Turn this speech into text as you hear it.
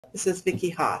This is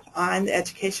Vicki Hoth. I'm the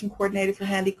Education Coordinator for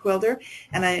Handi Quilter,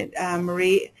 and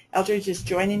Marie Eldridge is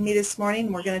joining me this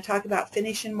morning. We're going to talk about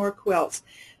finishing more quilts.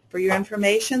 For your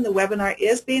information, the webinar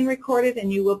is being recorded,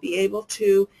 and you will be able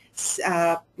to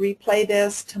replay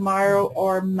this tomorrow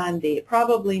or Monday,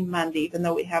 probably Monday, even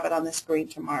though we have it on the screen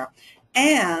tomorrow.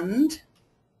 And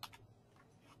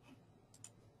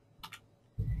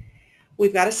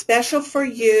we've got a special for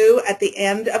you at the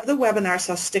end of the webinar,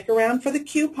 so stick around for the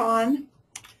coupon.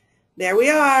 There we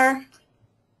are.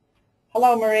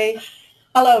 Hello, Marie.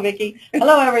 Hello, Vicki.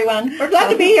 Hello, everyone. We're glad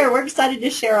to be here. We're excited to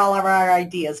share all of our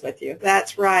ideas with you.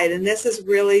 That's right, and this has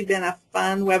really been a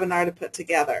fun webinar to put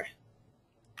together.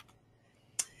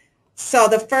 So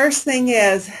the first thing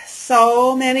is,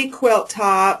 so many quilt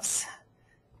tops,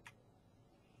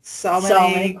 so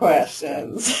many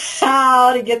questions.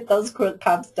 How to get those quilt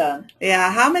tops done.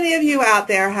 Yeah, how many of you out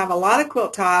there have a lot of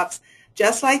quilt tops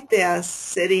just like this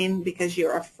sitting because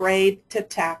you're afraid to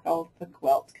tackle the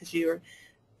quilt because you're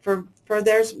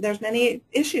there's many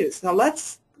issues. So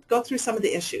let's go through some of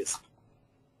the issues.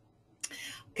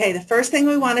 Okay, the first thing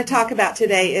we want to talk about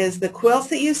today is the quilts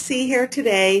that you see here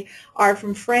today are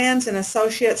from friends and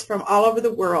associates from all over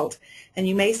the world. And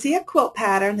you may see a quilt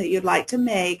pattern that you'd like to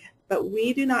make, but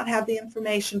we do not have the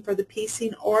information for the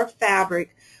piecing or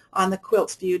fabric on the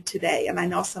quilts viewed today. And I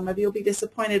know some of you will be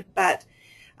disappointed, but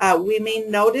we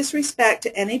mean no disrespect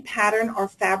to any pattern or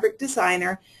fabric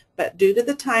designer, but due to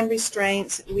the time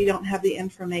restraints, we don't have the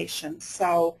information.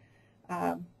 So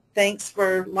thanks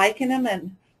for liking them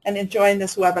and enjoying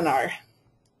this webinar.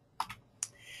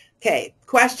 Okay,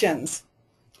 questions.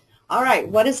 All right,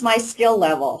 what is my skill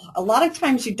level? A lot of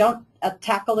times you don't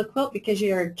tackle the quilt because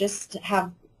you're just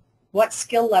what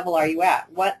skill level are you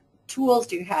at? What tools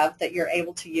do you have that you're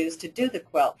able to use to do the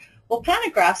quilt? Well,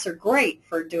 pantographs are great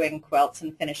for doing quilts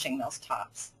and finishing those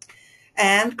tops.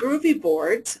 And groovy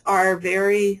boards are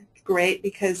very great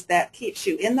because that keeps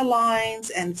you in the lines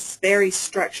and it's very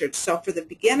structured. So for the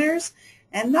beginners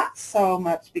and not so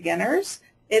much beginners,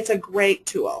 it's a great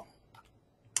tool.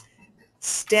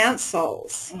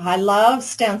 Stencils. I love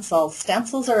stencils.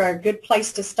 Stencils are a good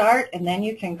place to start, and then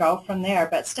you can go from there.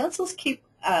 But stencils keep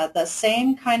the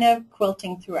same kind of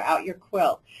quilting throughout your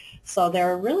quilt. So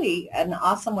they're really an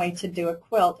awesome way to do a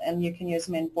quilt, and you can use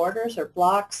them in borders or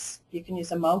blocks. You can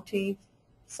use a motif.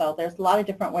 So there's a lot of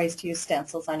different ways to use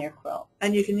stencils on your quilt.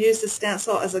 And you can use the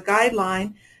stencil as a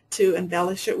guideline to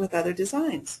embellish it with other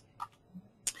designs.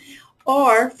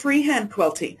 Or freehand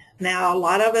quilting. Now, a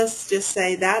lot of us just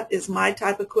say that is my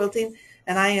type of quilting,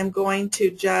 and I am going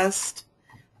to just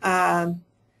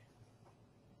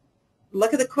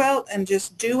look at the quilt and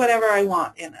just do whatever I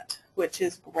want in it, which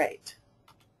is great.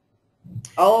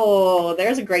 Oh,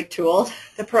 there's a great tool.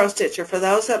 The Pro Stitcher. For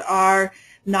those that are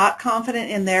not confident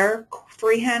in their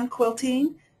freehand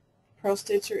quilting, Pro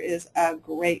Stitcher is a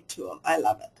great tool. I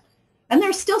love it. And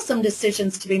there's still some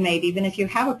decisions to be made, even if you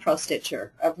have a Pro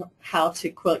Stitcher, of how to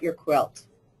quilt your quilt.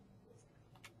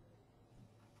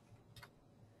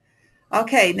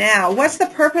 Okay, now, what's the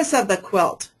purpose of the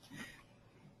quilt?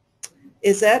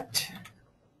 Is it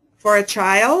for a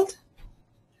child?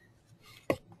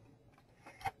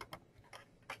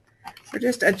 We're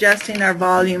just adjusting our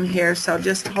volume here, so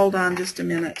just hold on just a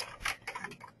minute.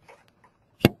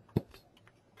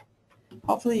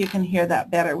 Hopefully you can hear that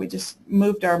better. We just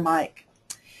moved our mic.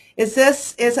 Is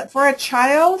it for a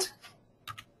child?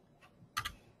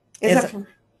 Is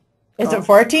it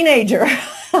for a teenager?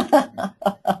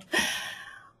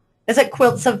 Is it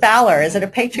Quilts of Valor? Is it a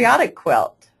patriotic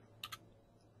quilt?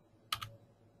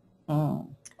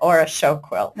 Or a show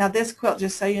quilt? Now this quilt,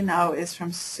 just so you know, is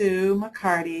from Sue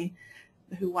McCarty,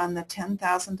 who won the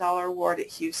 $10,000 award at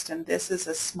Houston. This is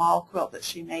a small quilt that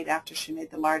she made after she made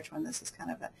the large one. This is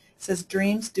kind of it says,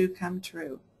 "Dreams do come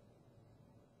true."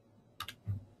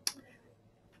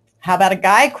 How about a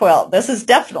guy quilt? This is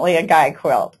definitely a guy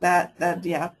quilt. Yeah,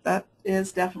 that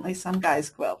is definitely some guy's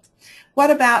quilt.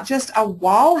 What about just a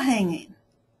wall hanging,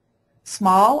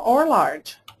 small or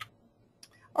large,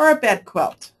 or a bed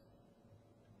quilt?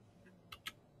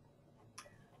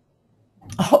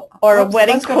 Or a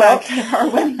wedding quilt. Or a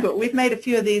wedding quilt. We've made a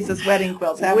few of these as wedding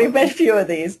quilts, haven't we? We've made a few of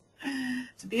these.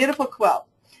 It's a beautiful quilt.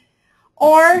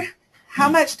 Or how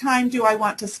much time do I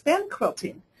want to spend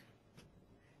quilting?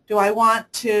 Do I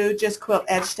want to just quilt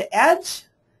edge to edge?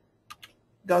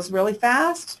 Goes really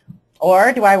fast.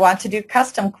 Or do I want to do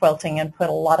custom quilting and put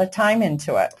a lot of time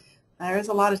into it? There is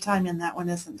a lot of time in that one,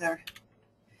 isn't there?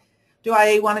 Do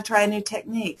I want to try a new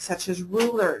technique, such as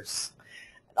rulers?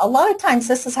 A lot of times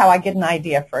this is how I get an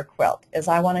idea for a quilt, is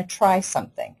I want to try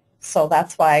something. So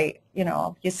that's why, you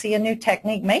know, you see a new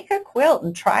technique, make a quilt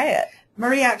and try it.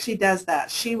 Marie actually does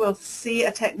that. She will see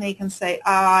a technique and say,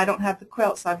 I don't have the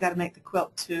quilt, so I've got to make the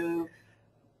quilt to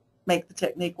make the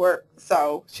technique work.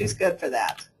 So she's good for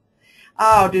that.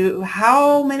 Oh,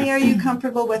 how many are you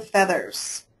comfortable with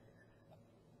feathers?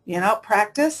 You know,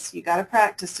 practice. You got to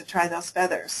practice to try those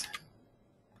feathers.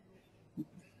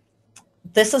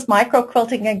 This is micro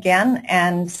quilting again,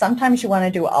 and sometimes you want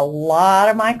to do a lot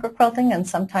of micro quilting and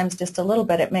sometimes just a little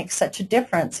bit. It makes such a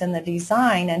difference in the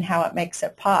design and how it makes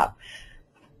it pop.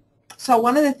 So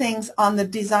one of the things on the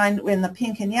design in the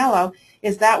pink and yellow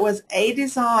is that was a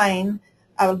design,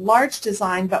 a large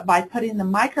design, but by putting the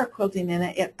micro quilting in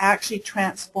it, it actually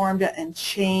transformed it and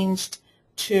changed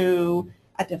to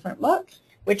a different look.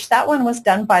 Which that one was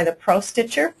done by the Pro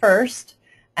Stitcher first,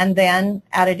 and then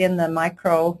added in the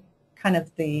micro, kind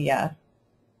of the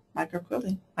micro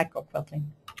quilting. Micro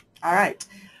quilting. All right,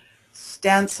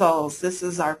 stencils. This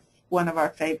is one of our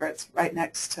favorites, right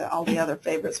next to all the other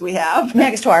favorites we have.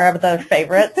 Next to our other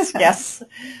favorites, yes.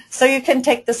 So you can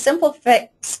take the simple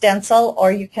stencil,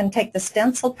 or you can take the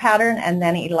stencil pattern and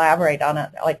then elaborate on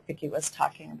it, like Vicki was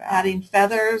talking about. Adding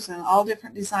feathers and all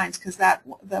different designs, because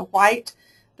the white,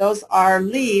 those are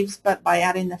leaves, but by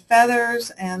adding the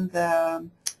feathers and the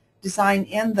design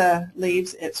in the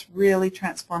leaves, it's really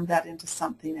transformed that into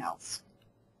something else.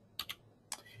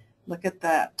 Look at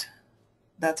that.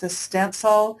 That's a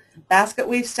stencil, basket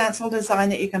weave stencil design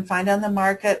that you can find on the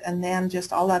market, and then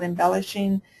just all that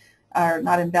embellishing, or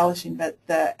not embellishing, but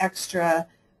the extra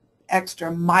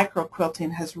micro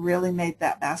quilting has really made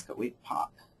that basket weave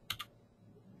pop.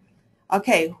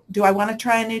 Okay, do I want to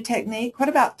try a new technique? What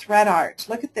about thread art?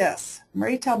 Look at this.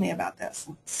 Marie, tell me about this.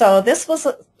 So this was,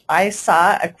 I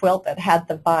saw a quilt that had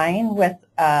the vine with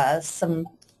some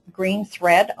green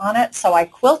thread on it, so I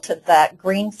quilted that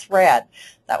green thread.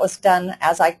 That was done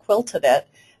as I quilted it,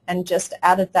 and just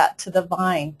added that to the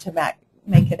vine to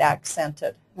make it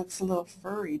accented. Looks a little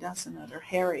furry, doesn't it, or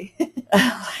hairy?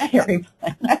 Hairy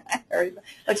vine. Hairy.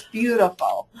 Looks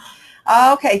beautiful.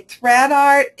 Okay, thread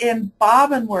art in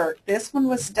bobbin work. This one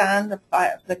was done.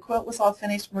 The quilt was all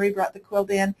finished. Marie brought the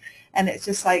quilt in, and it's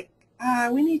just like,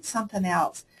 we need something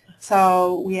else.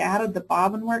 So we added the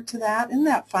bobbin work to that. Isn't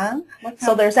that fun?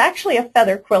 So there's actually a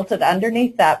feather quilted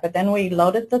underneath that, but then we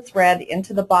loaded the thread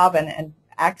into the bobbin and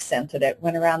accented it,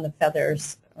 went around the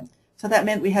feathers. So that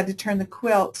meant we had to turn the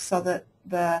quilt so that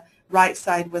the right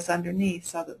side was underneath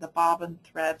so that the bobbin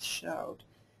thread showed,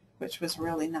 which was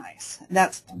really nice. And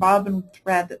that's the bobbin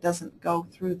thread that doesn't go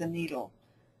through the needle.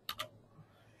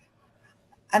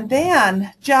 And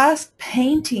then just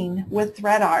painting with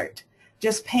thread art.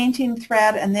 Just painting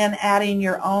thread and then adding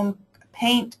your own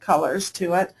paint colors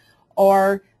to it.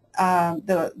 Or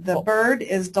the bird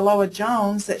is Deloa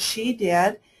Jones that she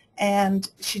did, and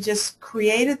she just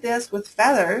created this with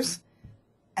feathers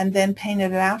and then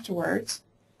painted it afterwards.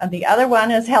 And the other one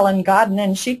is Helen Godden,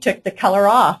 and she took the color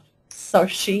off. So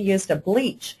she used a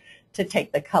bleach to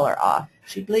take the color off.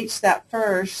 She bleached that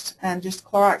first, and just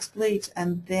Clorox bleach,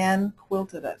 and then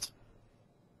quilted it.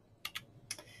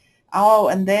 Oh,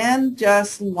 and then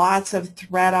just lots of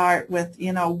thread art with,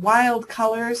 you know, wild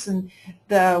colors. And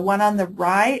the one on the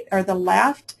right or the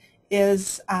left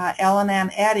is Ellen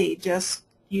Ann Eddy, just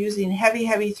using heavy,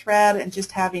 heavy thread and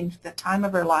just having the time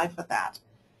of her life with that.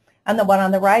 And the one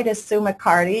on the right is Sue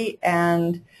McCarty,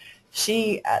 and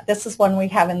she, this is one we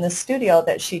have in the studio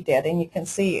that she did, and you can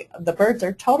see the birds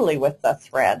are totally with the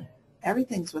thread.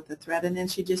 Everything's with the thread, and then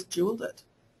she just jeweled it.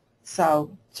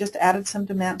 So just added some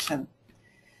dimension.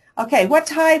 Okay, what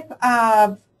type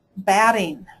of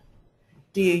batting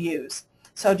do you use?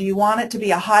 So do you want it to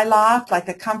be a high loft, like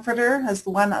a comforter, as the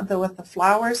one with the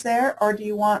flowers there, or do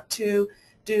you want to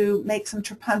make some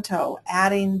trapunto,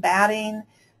 adding batting,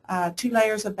 2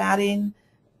 layers of batting,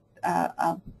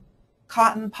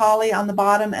 cotton poly on the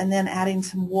bottom, and then adding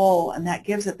some wool, and that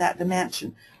gives it that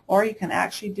dimension. Or you can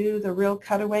actually do the real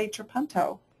cutaway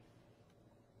trapunto.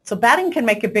 So batting can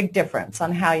make a big difference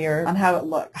on how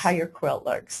your quilt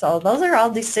looks. So those are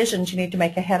all decisions you need to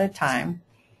make ahead of time.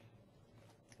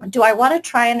 Do I want to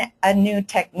try a new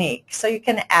technique? So you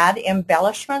can add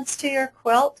embellishments to your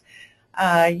quilt.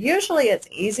 Usually it's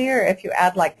easier if you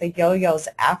add like the yo-yos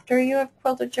after you have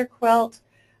quilted your quilt.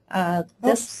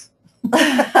 This.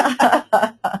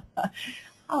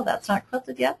 Oh, that's not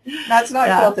quilted yet? That's not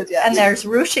quilted yet. And there's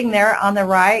ruching there on the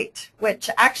right, which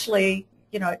actually,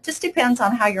 you know, it just depends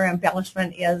on how your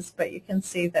embellishment is, but you can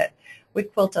see that we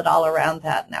quilted all around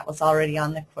that, and that was already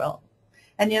on the quilt.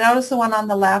 And you notice the one on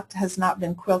the left has not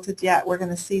been quilted yet. We're going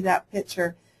to see that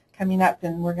picture coming up,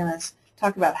 and we're going to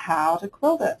talk about how to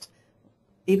quilt it,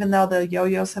 even though the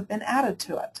yo-yos have been added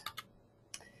to it.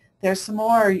 There's some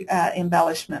more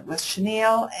embellishment with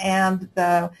chenille, and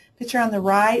the picture on the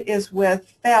right is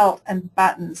with felt and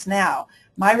buttons. Now,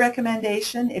 my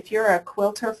recommendation, if you're a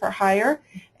quilter for hire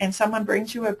and someone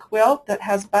brings you a quilt that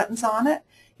has buttons on it,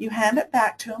 you hand it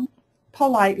back to them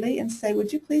politely and say,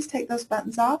 would you please take those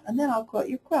buttons off, and then I'll quilt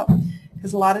your quilt.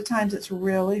 Because a lot of times it's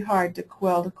really hard to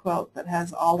quilt a quilt that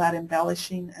has all that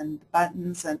embellishing and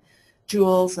buttons and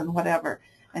jewels and whatever.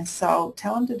 And so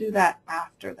tell them to do that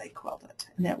after they quilt it,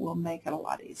 and it will make it a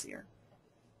lot easier.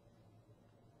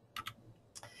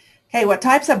 Okay, what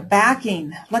types of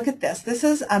backing? Look at this. This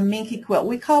is a minky quilt.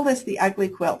 We call this the ugly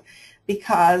quilt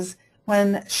because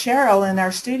when Cheryl in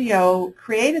our studio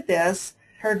created this,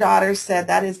 her daughter said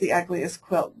that is the ugliest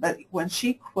quilt. But when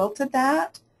she quilted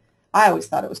that, I always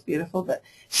thought it was beautiful, but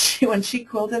when she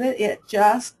quilted it, it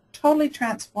just totally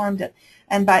transformed it.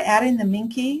 And by adding the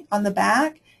minky on the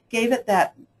back, gave it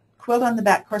that quilt on the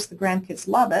back. Of course, the grandkids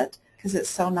love it because it's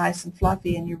so nice and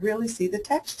fluffy, and you really see the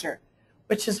texture.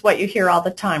 Which is what you hear all the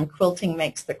time, quilting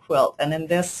makes the quilt. And in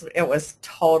this, it was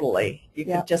totally, you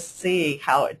could just see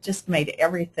how it just made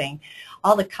everything,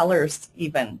 all the colors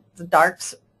even, the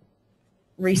darks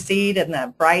recede and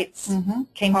the brights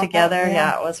came together.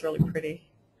 Yeah, it was really pretty.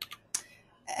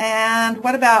 And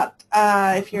what about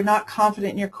if you're not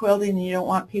confident in your quilting and you don't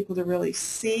want people to really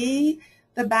see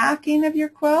the backing of your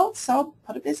quilt? So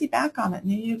put a busy back on it,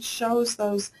 and it shows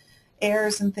those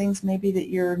airs and things maybe that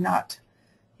you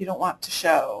don't want to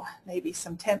show. Maybe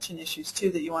some tension issues too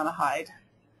that you want to hide.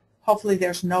 Hopefully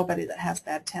there's nobody that has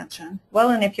bad tension. Well,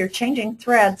 and if you're changing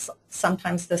threads,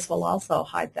 sometimes this will also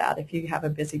hide that if you have a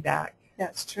busy back.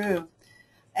 That's true.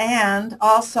 And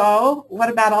also, what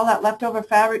about all that leftover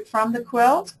fabric from the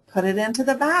quilt? Put it into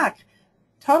the back.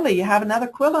 Totally, you have another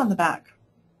quilt on the back.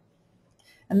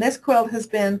 And this quilt has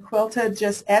been quilted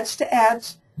just edge to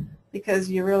edge because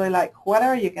you really like, what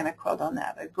are you going to quilt on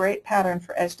that? A great pattern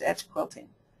for edge to edge quilting.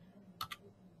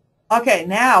 Okay,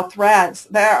 now threads.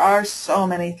 There are so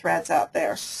many threads out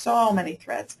there, so many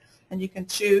threads. And you can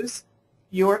choose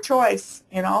your choice.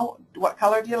 You know, what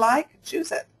color do you like?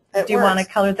 Choose it. Do you want a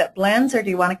color that blends, or do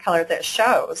you want a color that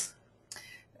shows?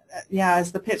 Yeah,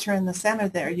 as the picture in the center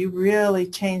there, you really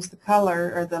change the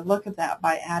color or the look of that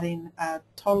by adding a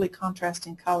totally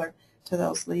contrasting color to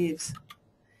those leaves.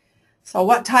 So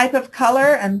what type of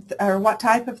color or what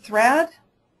type of thread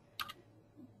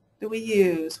do we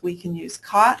use? We can use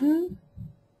cotton,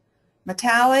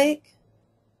 metallic,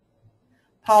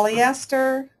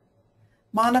 polyester,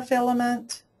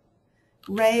 monofilament,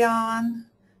 rayon,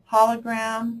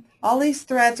 hologram. All these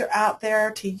threads are out there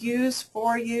to use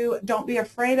for you. Don't be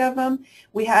afraid of them.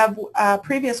 We have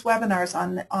previous webinars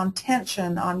on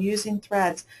tension, on using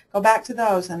threads. Go back to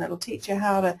those and it'll teach you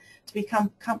how to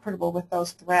become comfortable with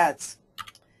those threads.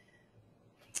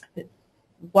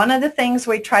 One of the things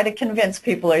we try to convince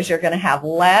people is you're going to have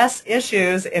less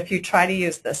issues if you try to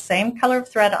use the same color of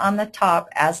thread on the top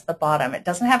as the bottom. It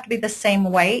doesn't have to be the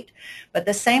same weight, but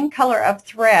the same color of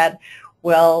thread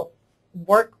will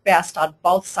work best on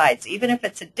both sides, even if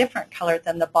it's a different color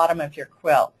than the bottom of your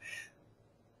quilt.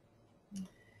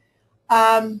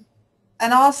 And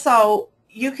also,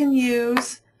 you can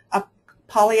use a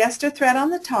polyester thread on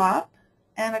the top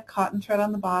and a cotton thread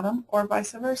on the bottom, or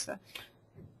vice versa.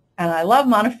 And I love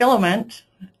monofilament,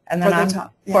 and then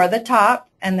for the top,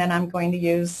 and then I'm going to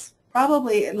use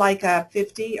probably like a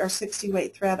 50 or 60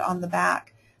 weight thread on the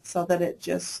back so that it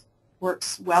just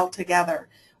works well together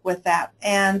with that.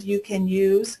 And you can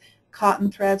use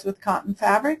cotton threads with cotton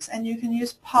fabrics, and you can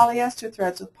use polyester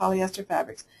threads with polyester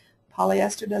fabrics.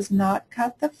 Polyester does not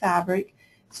cut the fabric,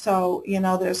 so you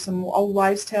know there's some old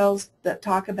wives' tales that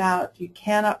talk about you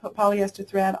cannot put polyester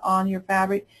thread on your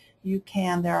fabric. You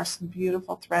can. There are some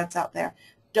beautiful threads out there.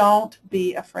 Don't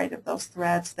be afraid of those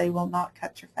threads. They will not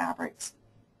cut your fabrics.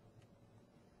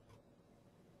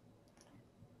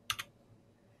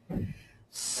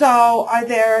 So are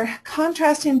there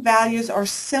contrasting values or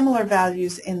similar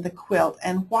values in the quilt?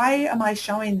 And why am I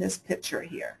showing this picture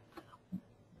here?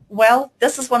 Well,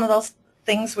 this is one of those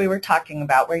things we were talking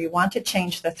about where you want to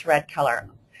change the thread color.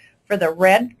 For the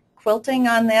red quilting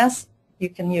on this, you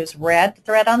can use red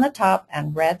thread on the top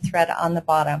and red thread on the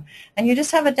bottom. And you just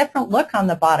have a different look on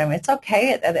the bottom. It's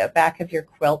okay that the back of your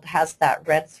quilt has that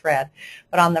red thread.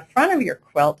 But on the front of your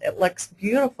quilt, it looks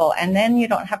beautiful. And then you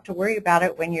don't have to worry about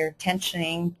it when you're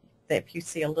tensioning, if you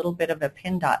see a little bit of a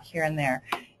pin dot here and there.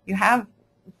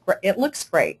 It looks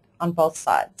great on both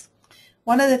sides.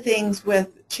 One of the things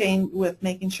with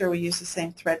making sure we use the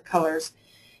same thread colors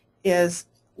is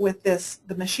with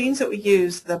the machines that we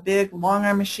use, the big long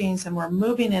arm machines, and we're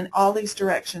moving in all these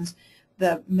directions,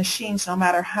 the machines, no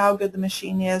matter how good the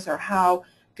machine is or how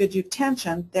good you've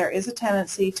tensioned, there is a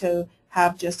tendency to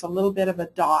have just a little bit of a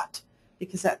dot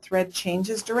because that thread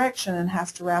changes direction and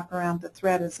has to wrap around the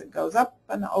thread as it goes up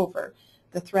and over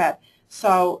the thread.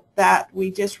 So that we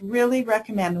just really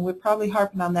recommend, and we're probably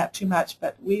harping on that too much,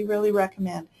 but we really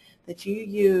recommend that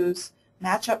you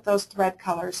match up those thread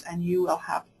colors, and you will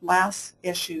have less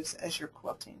issues as you're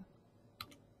quilting.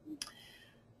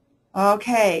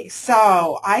 Okay,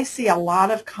 so I see a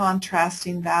lot of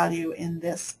contrasting value in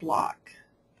this block.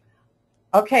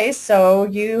 Okay, so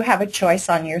you have a choice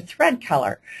on your thread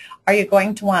color. Are you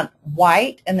going to want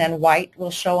white, and then white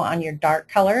will show on your dark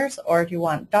colors, or do you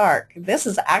want dark? This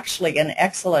is actually an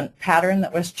excellent pattern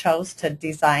that was chose to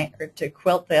design or to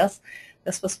quilt this.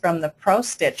 This was from the Pro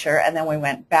Stitcher, and then we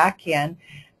went back in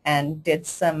and did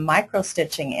some micro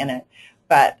stitching in it.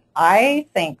 But I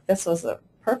think this was a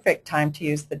perfect time to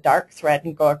use the dark thread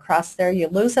and go across there. You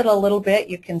lose it a little bit.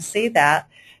 You can see that.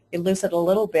 You lose it a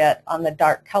little bit on the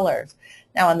dark colors.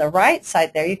 Now on the right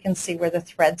side there, you can see where the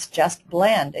threads just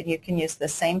blend, and you can use the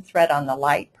same thread on the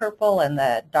light purple and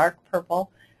the dark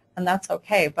purple, and that's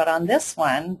okay. But on this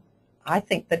one, I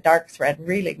think the dark thread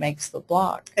really makes the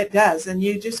block. It does, and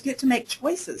you just get to make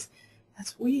choices.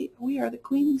 That's we are the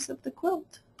queens of the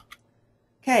quilt.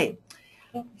 Okay,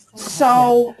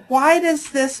 so why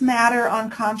does this matter on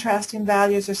contrasting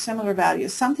values or similar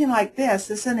values? Something like this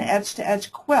is an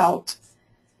edge-to-edge quilt.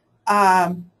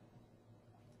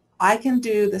 I can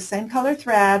do the same color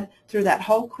thread through that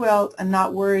whole quilt and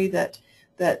not worry that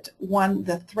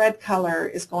the thread color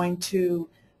is going to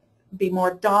be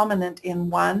more dominant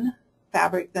in one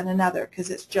fabric than another, because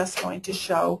it's just going to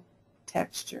show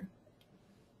texture.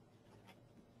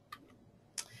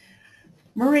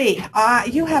 Marie,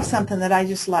 you have something that I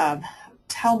just love.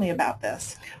 Tell me about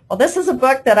this. Well, this is a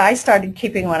book that I started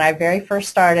keeping when I very first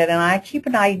started, and I keep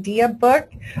an idea book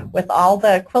with all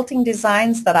the quilting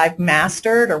designs that I've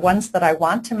mastered or ones that I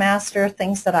want to master,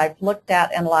 things that I've looked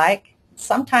at and like.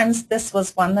 Sometimes this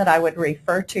was one that I would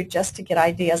refer to just to get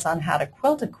ideas on how to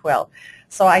quilt a quilt.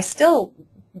 So I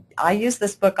use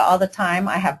this book all the time.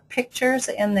 I have pictures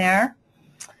in there.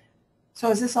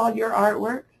 So is this all your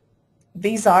artwork?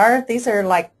 These are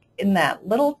like in that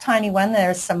little tiny one,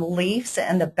 there's some leaves,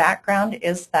 and the background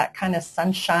is that kind of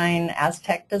sunshine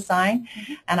Aztec design.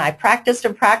 Mm-hmm. And I practiced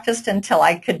and practiced until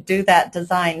I could do that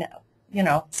design. You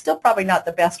know, still probably not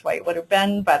the best way it would have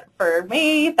been, but for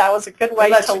me, that was a good way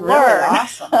to learn. Really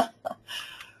awesome.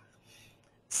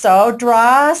 So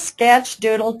draw, sketch,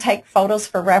 doodle, take photos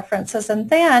for references, and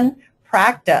then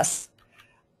practice.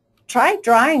 Try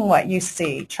drawing what you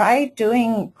see. Try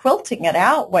quilting it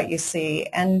out what you see,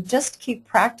 and just keep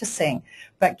practicing.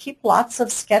 But keep lots of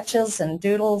sketches and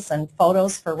doodles and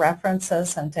photos for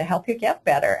references and to help you get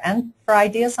better and for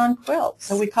ideas on quilts.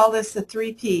 So we call this the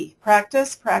 3P.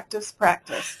 Practice, practice,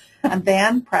 practice. And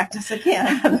then practice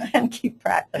again. And then keep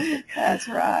practicing. That's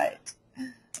right.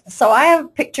 So I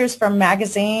have pictures from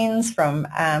magazines, from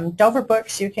Dover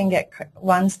Books. You can get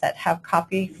ones that have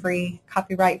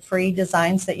copyright-free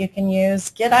designs that you can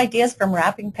use. Get ideas from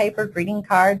wrapping paper, greeting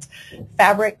cards,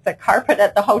 fabric, the carpet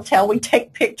at the hotel we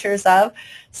take pictures of.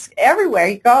 Everywhere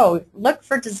you go, look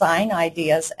for design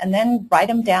ideas and then write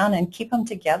them down and keep them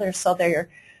together so they're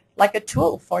like a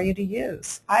tool for you to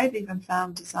use. I've even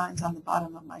found designs on the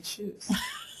bottom of my shoes.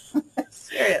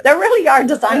 Serious. There really are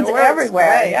designs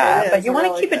everywhere, yeah, but you want to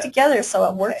really keep it together so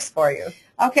it works for you.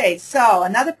 Okay, so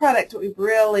another product that we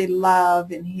really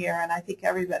love in here, and I think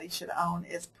everybody should own,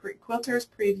 is Quilter's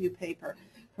Preview Paper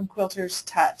from Quilter's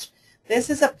Touch. This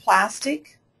is a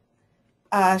plastic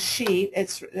sheet.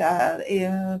 It's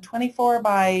 24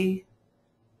 by,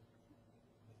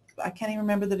 I can't even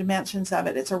remember the dimensions of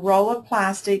it. It's a roll of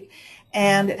plastic,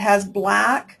 and it has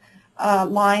black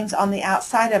lines on the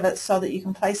outside of it so that you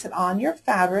can place it on your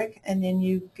fabric, and then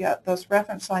you get those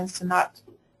reference lines to not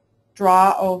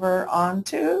draw over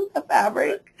onto the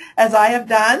fabric, as I have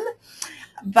done.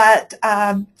 But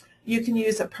you can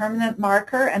use a permanent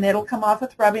marker, and it'll come off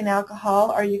with rubbing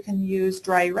alcohol, or you can use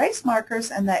dry erase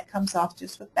markers, and that comes off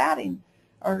just with batting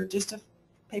or just a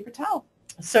paper towel.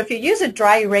 So if you use a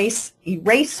dry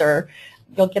eraser,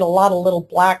 you'll get a lot of little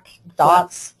black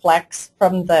dots, flecks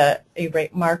from the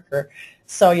marker.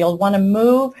 So you'll want to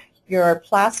move your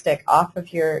plastic off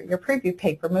of your preview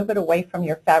paper, move it away from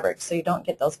your fabric so you don't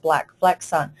get those black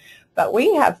flecks on. But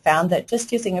we have found that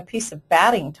just using a piece of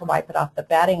batting to wipe it off, the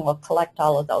batting will collect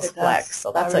all of those flecks.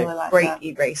 So that's a great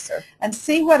eraser. And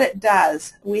see what it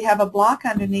does. We have a block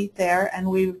underneath there, and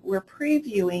we're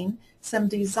previewing some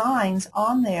designs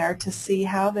on there to see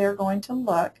how they're going to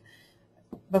look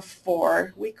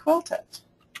before we quilt it.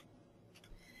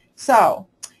 So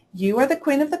you are the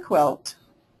queen of the quilt.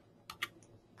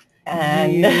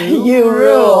 And you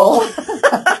rule.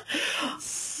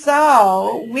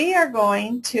 So we are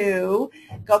going to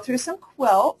go through some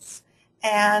quilts,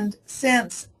 and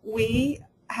since quilters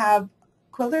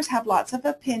have lots of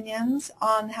opinions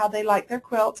on how they like their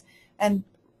quilts, and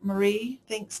Marie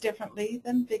thinks differently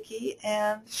than Vicki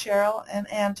and Cheryl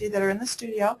and Angie that are in the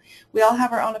studio. We all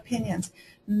have our own opinions.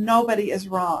 Nobody is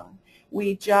wrong.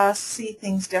 We just see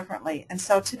things differently. And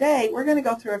so today we're going to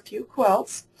go through a few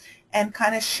quilts and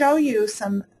kind of show you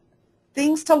some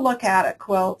things to look at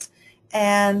quilts,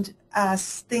 and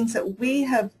things that we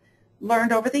have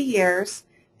learned over the years,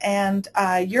 and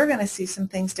you're going to see some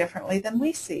things differently than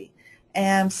we see.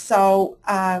 And so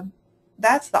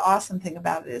that's the awesome thing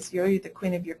about it, is you're the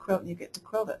queen of your quilt and you get to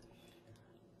quilt it.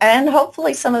 And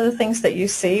hopefully some of the things that you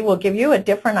see will give you a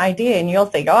different idea, and you'll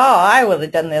think, oh, I would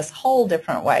have done this whole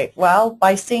different way. Well,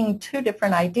 by seeing two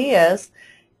different ideas,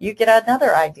 you get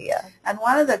another idea. And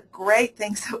one of the great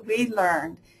things that we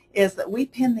learned is that we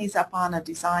pin these up on a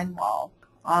design wall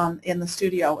in the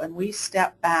studio, and we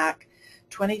step back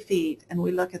 20 feet and we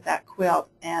look at that quilt,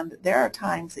 and there are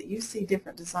times that you see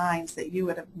different designs that you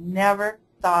would have never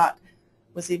thought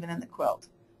was even in the quilt,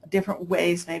 different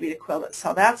ways maybe to quilt it.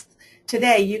 So that's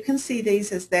today. You can see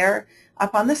these as they're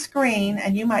up on the screen,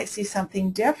 and you might see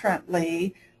something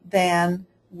differently than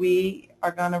we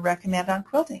are going to recommend on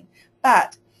quilting.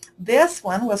 But this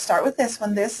one, we'll start with this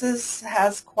one. This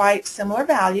has quite similar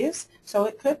values, so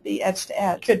it could be edge to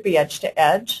edge. Could be edge to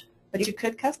edge. But you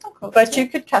could custom quilt it. But you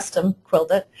could custom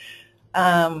quilt it.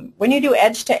 When you do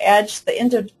edge to edge, the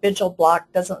individual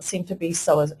block doesn't seem to be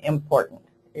so as important.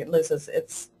 It loses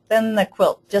its, then the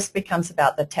quilt just becomes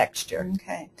about the texture.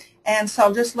 Okay. And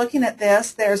so just looking at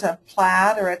this, there's a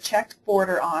plaid or a checked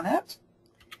border on it.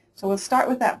 So we'll start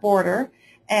with that border,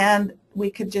 and we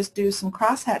could just do some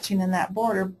cross hatching in that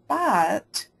border,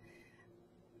 but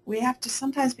we have to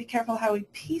sometimes be careful how we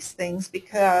piece things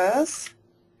because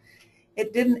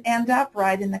it didn't end up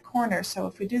right in the corner. So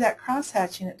if we do that cross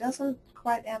hatching, it doesn't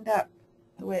quite end up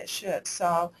the way it should.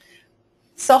 So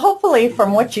hopefully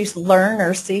from what you learn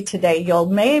or see today, you'll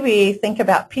maybe think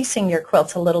about piecing your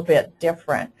quilts a little bit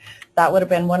different. That would have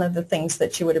been one of the things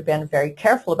that you would have been very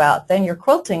careful about. Then your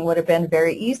quilting would have been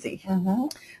very easy. Mm-hmm.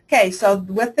 Okay, so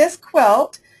with this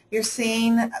quilt, you're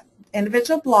seeing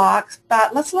individual blocks,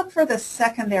 but let's look for the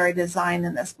secondary design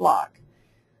in this block.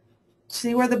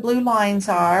 See where the blue lines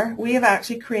are? We have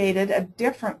actually created a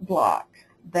different block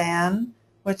than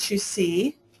what you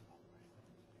see.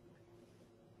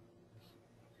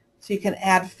 So you can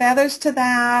add feathers to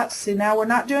that. See, now we're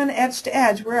not doing edge to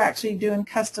edge. We're actually doing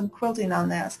custom quilting on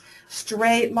this.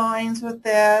 Straight lines with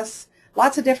this.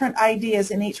 Lots of different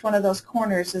ideas in each one of those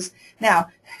corners. Now,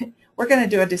 we're going to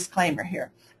do a disclaimer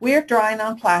here. We're drawing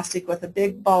on plastic with a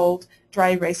big, bold,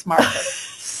 dry erase marker.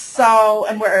 So,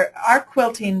 and our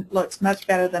quilting looks much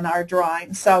better than our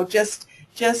drawing. So just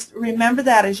remember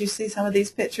that as you see some of these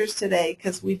pictures today,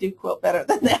 because we do quilt better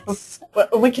than this. Well,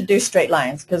 we could do straight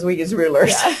lines because we use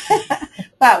rulers. Yeah.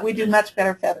 But we do much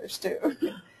better feathers too.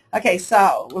 Okay,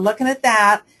 so we're looking at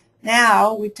that.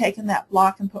 Now we've taken that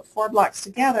block and put 4 blocks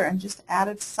together and just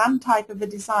added some type of a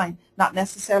design. Not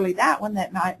necessarily that one,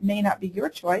 that may not be your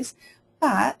choice,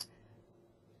 but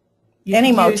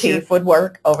any motif would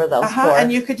work over those 4.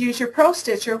 And you could use your Pro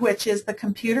Stitcher, which is the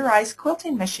computerized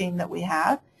quilting machine that we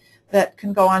have that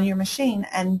can go on your machine,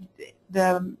 and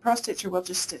the Pro Stitcher will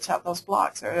just stitch out those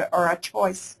blocks, or a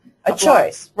choice. A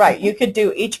choice, right. You could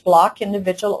do each block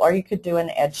individual, or you could do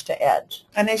an edge to edge.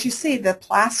 And as you see, the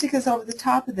plastic is over the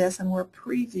top of this, and we're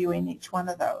previewing each one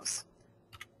of those.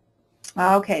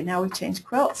 Okay, now we've changed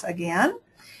quilts again.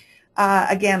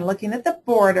 Again, looking at the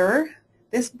border,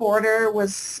 this border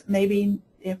was maybe,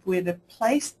 if we'd have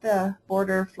placed the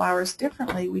border flowers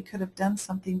differently, we could have done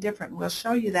something different. We'll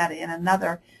show you that in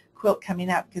another quilt coming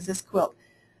up, because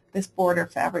this border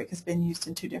fabric has been used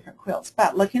in 2 different quilts.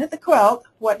 But looking at the quilt,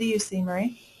 what do you see,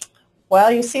 Marie?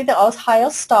 Well, you see the Ohio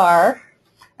star.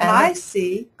 And I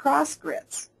see cross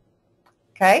grids.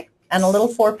 Okay, and a little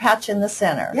 4 patch in the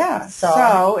center. Yeah,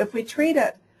 so if we treat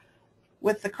it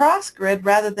with the cross grid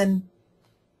rather than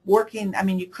working, I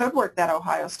mean, you could work that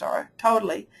Ohio star,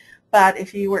 totally, but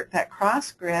if you work that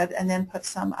cross grid and then put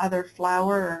some other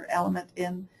flower or element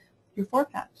in your 4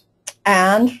 patch.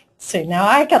 And see, now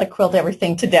I got to quilt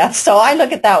everything to death, so I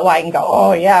look at that white and go,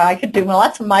 oh yeah, I could do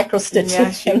lots of micro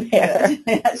stitches in there.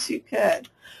 Yes, you could.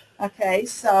 Okay,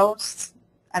 so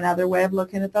another way of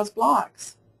looking at those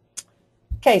blocks.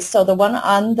 Okay, so the one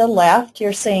on the left,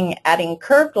 you're seeing adding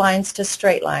curved lines to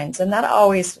straight lines, and that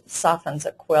always softens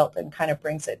a quilt and kind of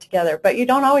brings it together. But you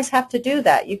don't always have to do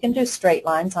that. You can do straight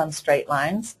lines on straight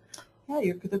lines. Yeah,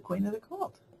 you're the queen of the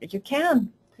quilt. You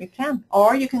can. You can.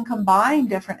 Or you can combine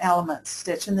different elements,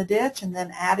 stitch in the ditch and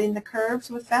then adding the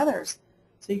curves with feathers.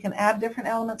 So you can add different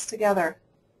elements together.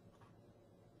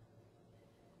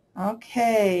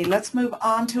 Okay, let's move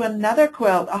on to another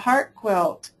quilt, a heart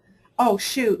quilt. Oh,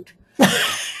 shoot.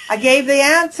 I gave the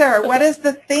answer. What is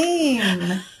the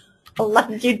theme?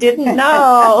 Like you didn't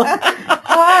know.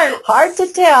 Hearts. Hard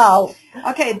to tell.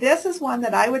 Okay, this is one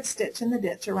that I would stitch in the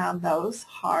ditch around those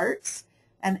hearts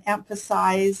and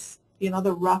emphasize, you know,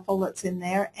 the ruffle that's in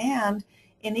there. And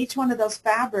in each one of those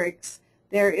fabrics,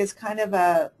 there is kind of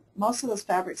a, most of those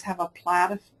fabrics have a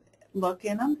plaid look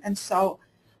in them. And so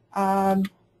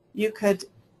you could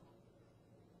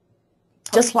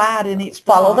just plaid in each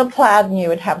block. Follow the plaid, and you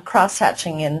would have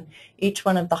cross-hatching in each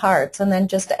one of the hearts, and then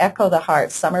just echo the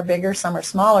hearts. Some are bigger, some are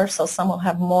smaller, so some will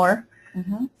have more.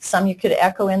 Some you could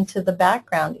echo into the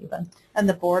background even. And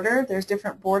the border, there's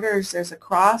different borders. There's a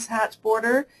cross-hatch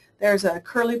border, there's a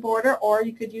curly border, or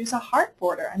you could use a heart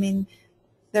border. I mean,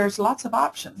 there's lots of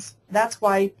options. That's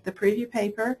why the preview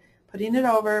paper, putting it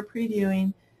over,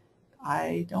 previewing,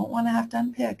 I don't want to have to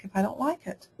unpick if I don't like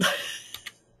it.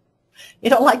 You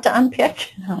don't like to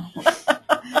unpick? No.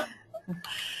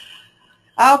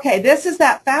 Okay, this is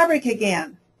that fabric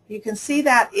again. You can see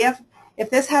that if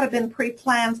this had been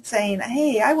pre-planned saying,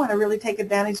 hey, I want to really take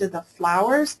advantage of the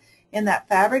flowers in that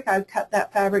fabric, I'd cut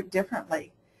that fabric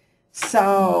differently.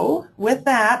 So with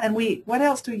that, and what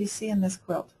else do you see in this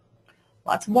quilt?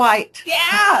 Lots of white.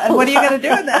 Yeah, and what are you going to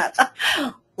do with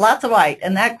that? Lots of white,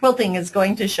 and that quilting is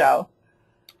going to show.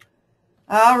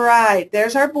 All right,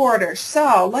 there's our border.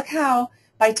 So look how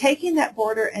by taking that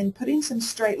border and putting some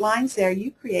straight lines there,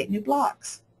 you create new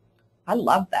blocks. I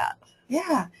love that.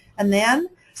 Yeah, and then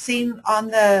seen on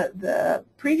the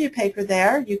preview paper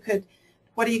there, you could,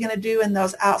 what are you going to do in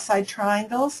those outside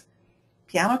triangles?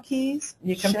 Piano keys.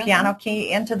 You can piano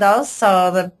key into those.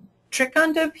 So the trick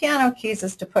on doing piano keys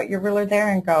is to put your ruler there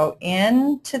and go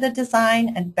into the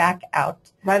design and back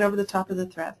out. Right over the top of the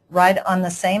thread. Right on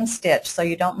the same stitch, so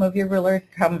you don't move your ruler,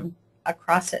 come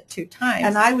across it 2 times.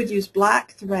 And I would use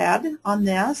black thread on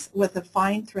this with a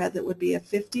fine thread that would be a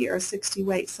 50 or 60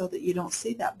 weight so that you don't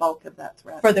see that bulk of that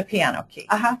thread. For the piano key.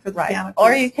 For the piano key.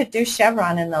 Or you could do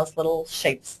chevron in those little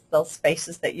shapes, those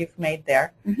spaces that you've made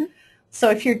there. So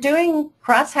if you're doing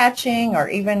cross-hatching or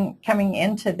even coming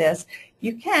into this,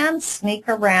 you can sneak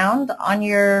around on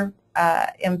your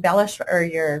embellish or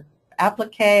your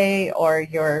applique or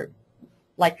your,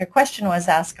 like a question was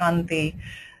asked on the,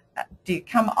 do you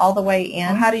come all the way in?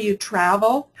 Well, how do you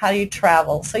travel? How do you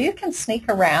travel? So you can sneak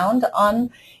around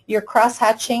on your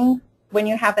cross-hatching. When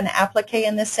you have an applique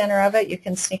in the center of it, you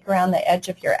can sneak around the edge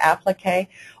of your applique,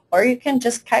 or you can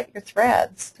just cut your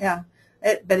threads. Yeah.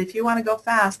 But if you want to go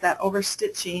fast, that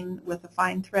overstitching with a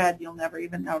fine thread, you'll never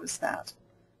even notice that,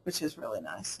 which is really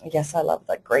nice. Yes, I love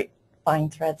the great fine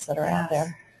threads that are out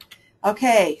there.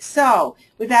 Okay, so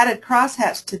we've added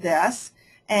crosshatch to this,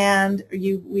 and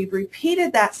we've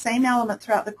repeated that same element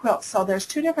throughout the quilt. So there's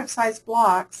 2 different size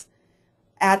blocks.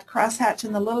 Add crosshatch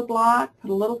in the little block,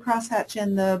 put a little crosshatch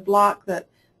in the block that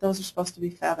those are supposed to be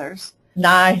feathers.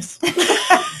 Nice.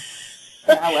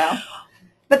 Yeah, well.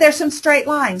 But there's some straight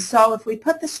lines. So if we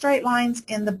put the straight lines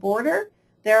in the border,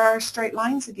 there are straight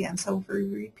lines again. So if we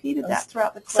repeated that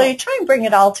throughout the quilt. So you try and bring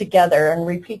it all together and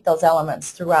repeat those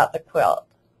elements throughout the quilt.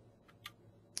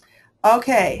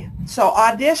 Okay, so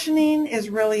auditioning is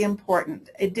really important.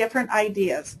 Different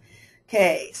ideas.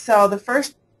 Okay, so the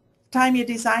first time you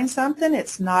design something,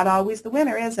 it's not always the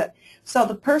winner, is it? So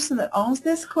the person that owns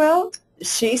this quilt,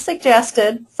 she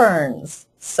suggested ferns.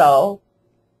 So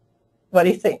what do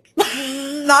you think?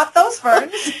 not those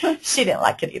ferns. She didn't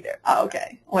like it either.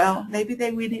 Okay, well, maybe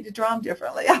we need to draw them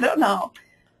differently. I don't know.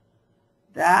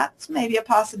 That's maybe a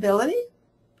possibility.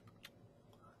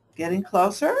 Getting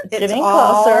closer. Getting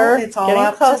closer. It's all getting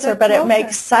up closer, to but it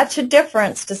makes such a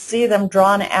difference to see them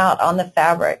drawn out on the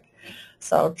fabric.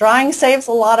 So drawing saves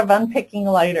a lot of unpicking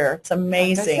later. It's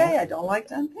amazing. Like I say, I don't like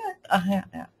to unpick.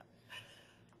 Yeah.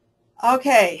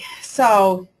 Okay,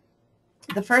 so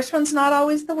the first one's not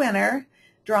always the winner.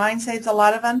 Drawing saves a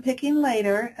lot of unpicking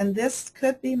later, and this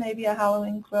could be maybe a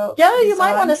Halloween quilt. Yeah, you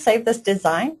might want to save this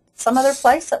design some other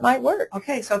place that might work.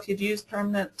 Okay, so if you'd use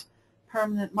permanent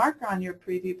marker on your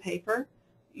preview paper,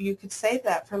 you could save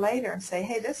that for later and say,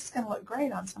 hey, this is going to look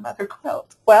great on some other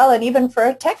quilt. Well, and even for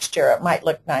a texture, it might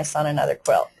look nice on another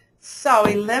quilt. So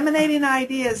eliminating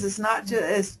ideas is not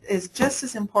is just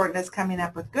as important as coming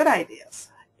up with good ideas.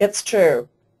 It's true.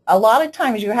 A lot of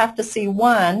times you have to see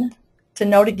one to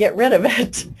know to get rid of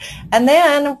it. And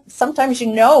then sometimes you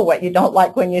know what you don't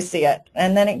like when you see it.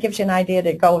 And then it gives you an idea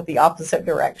to go the opposite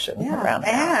direction.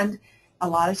 Yeah, A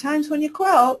lot of times when you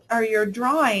quilt or you're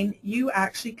drawing, you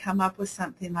actually come up with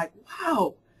something like,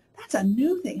 wow, that's a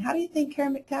new thing. How do you think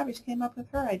Karen McTavish came up with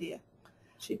her idea?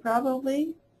 She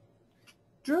probably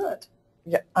drew it.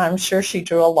 Yeah, I'm sure she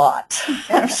drew a lot.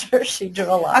 I'm sure she drew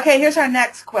a lot. Okay, here's our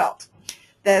next quilt.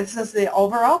 This is the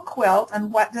overall quilt,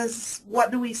 and what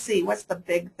do we see? What's the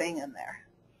big thing in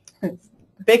there?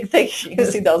 Big thing. You can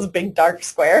see those big dark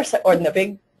squares or the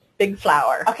big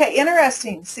flower. Okay,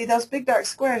 interesting. See, those big dark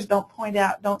squares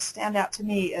don't stand out to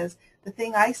me as the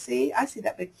thing I see. I see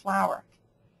that big flower.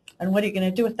 And what are you going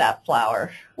to do with that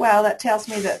flower? Well, that tells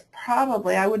me that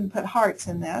probably I wouldn't put hearts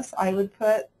in this. I would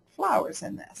put flowers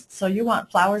in this. So you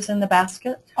want flowers in the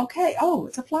basket? Okay. Oh,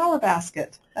 it's a flower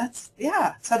basket.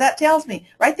 Yeah. So that tells me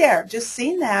right there, just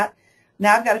seeing that,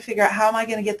 now I've got to figure out how am I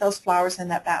going to get those flowers in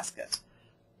that basket,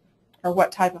 or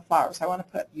what type of flowers I want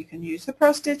to put. You can use the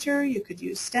Pro Stitcher. You could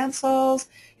use stencils.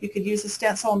 You could use a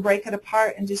stencil and break it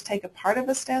apart and just take a part of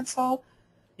a stencil.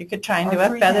 You could try and do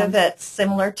a feather that's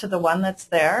similar to the one that's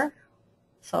there.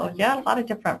 So, yeah, a lot of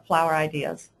different flower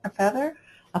ideas. A feather?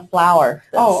 A flower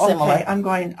that's similar.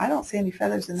 Okay. I don't see any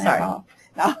feathers in there. Sorry.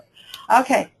 No.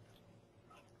 Okay.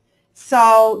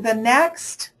 So the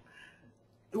next,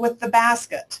 with the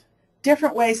basket,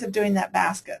 different ways of doing that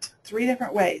basket. 3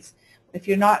 different ways. If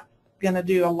you're not going to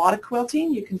do a lot of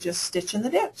quilting, you can just stitch in the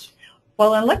ditch.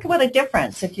 Well, and look what a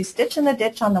difference. If you stitch in the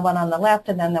ditch on the one on the left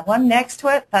and then the one next to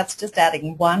it, that's just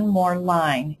adding one more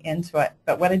line into it.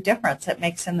 But what a difference it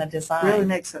makes in the design. Really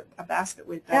makes it a basket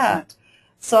weave, doesn't it?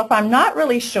 So if I'm not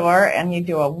really sure and you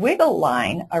do a wiggle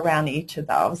line around each of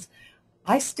those,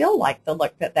 I still like the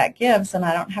look that that gives, and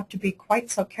I don't have to be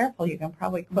quite so careful. You can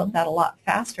probably quilt that a lot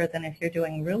faster than if you're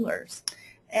doing rulers.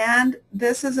 And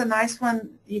this is a nice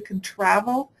one. You can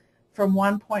travel from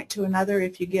one point to another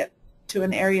if you get to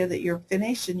an area that you're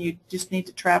finished and you just need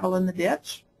to travel in the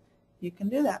ditch. You can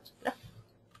do that.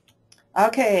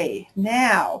 Okay,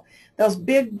 now those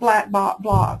big black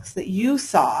blocks that you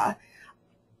saw,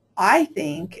 I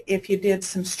think if you did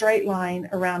some straight line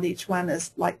around each one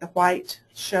as like the white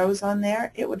shows on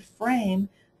there, it would frame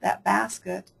that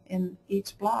basket in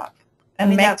each block. And I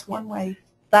mean, that's one way.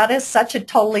 That is such a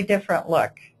totally different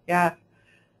look. Yeah.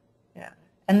 Yeah.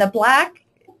 And the black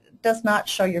does not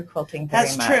show your quilting very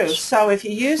much. That's true. So if you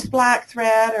use black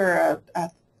thread or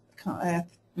a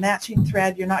matching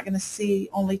thread, you're not going to see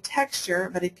only texture.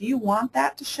 But if you want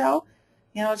that to show,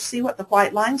 see what the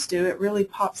white lines do, it really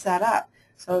pops that up.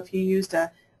 So if you used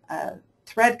a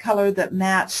thread color that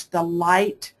matched the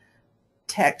light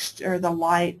texture, the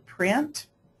light print,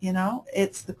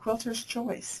 it's the quilter's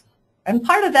choice. And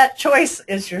part of that choice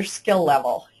is your skill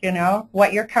level,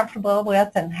 what you're comfortable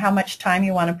with and how much time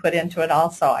you want to put into it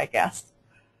also, I guess.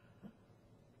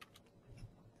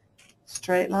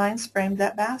 Straight lines framed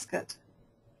that basket.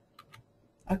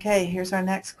 Okay, here's our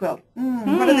next quilt.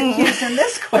 What are the cues in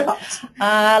this quilt?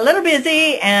 A little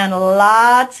busy and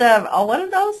lots of, what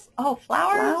are those? Oh,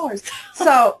 flowers.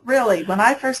 So really, when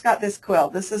I first got this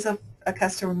quilt, this is a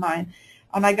customer of mine.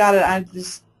 When I got it, I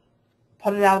just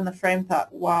put it out in the frame,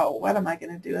 thought, wow, what am I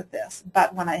going to do with this?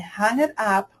 But when I hung it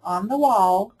up on the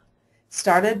wall,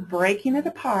 started breaking it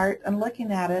apart and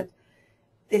looking at it,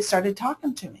 it started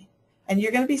talking to me. And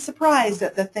you're going to be surprised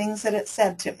at the things that it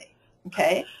said to me.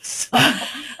 Okay?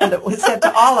 And it was said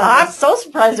to all of us. I'm so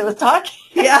surprised it was talking.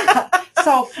 Yeah.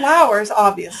 So flowers,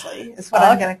 obviously, is what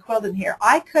I'm going to quilt in here.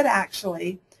 I could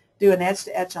actually do an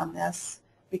edge-to-edge on this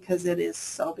because it is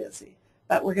so busy.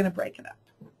 But we're going to break it up.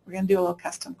 We're going to do a little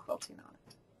custom quilting on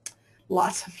it.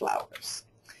 Lots of flowers.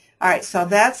 All right, so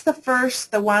that's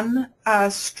the one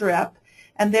strip,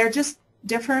 and they're just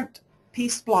different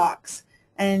piece blocks,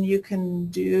 and you can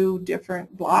do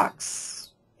different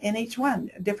blocks in each one,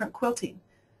 different quilting.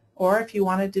 Or if you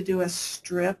wanted to do a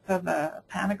strip of a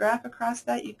pantograph across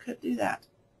that, you could do that.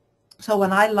 So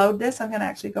when I load this, I'm going to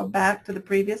actually go back to the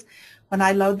previous. When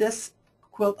I load this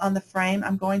quilt on the frame,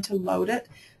 I'm going to load it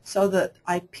so that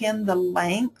I pin the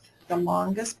length, the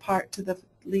longest part to the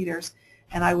leaders,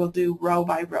 and I will do row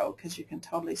by row because you can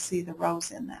totally see the rows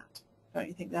in that. Don't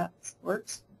you think that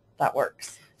works? That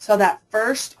works. So that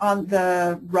first on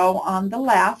the row on the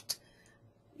left,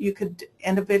 you could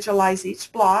individualize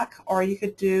each block, or you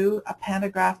could do a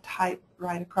pantograph type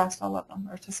right across all of them,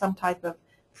 or to some type of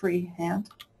freehand.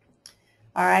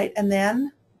 All right, and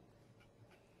then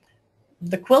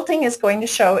the quilting is going to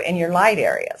show in your light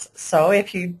areas. So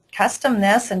if you custom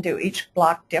this and do each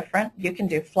block different, you can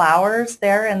do flowers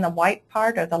there in the white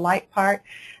part or the light part,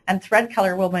 and thread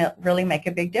color will really make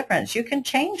a big difference. You can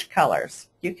change colors.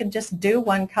 You can just do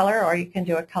one color, or you can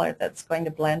do a color that's going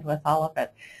to blend with all of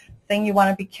it. The thing you want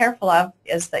to be careful of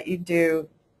is that you do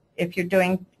if you're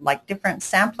doing like different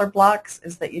sampler blocks,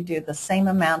 is that you do the same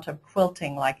amount of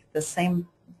quilting, like the same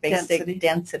basic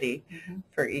density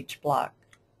for each block.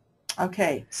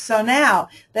 Okay, so now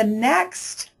the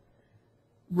next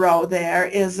row there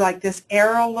is like this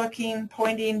arrow looking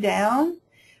pointing down,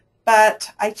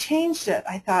 but I changed it.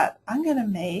 I thought I'm going to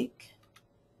make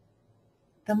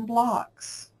them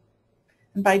blocks,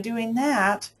 and by doing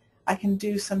that I can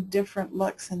do some different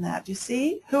looks in that. You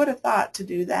see, who would have thought to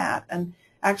do that and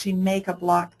actually make a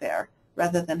block there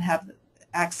rather than have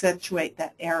accentuate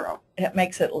that arrow? It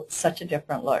makes it such a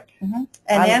different look.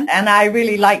 And I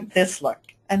really like this look.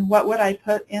 And what would I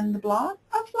put in the block?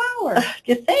 A flower.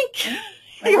 You think?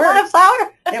 You want a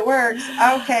flower? It works.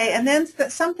 Okay, and then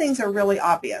some things are really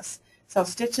obvious. So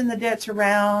stitch in the ditch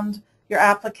around your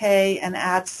applique and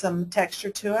add some texture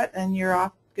to it, and you're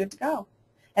off good to go.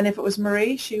 And if it was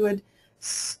Marie, she would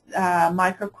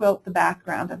micro quilt the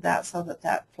background of that so that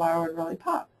that flower would really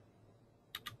pop.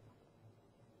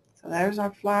 So there's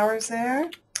our flowers there.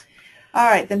 All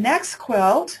right, the next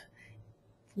quilt,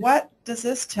 what does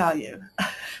this tell you?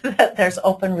 That there's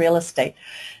open real estate.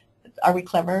 Are we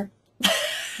clever?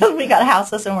 We got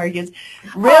houses and we're using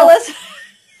real estate.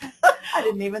 I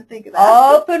didn't even think of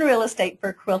that. Open real estate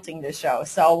for quilting to show.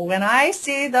 So when I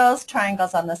see those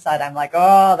triangles on the side, I'm like,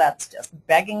 oh, that's just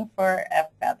begging for a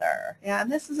feather. Yeah,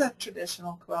 and this is a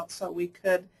traditional quilt, so we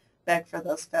could beg for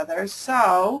those feathers.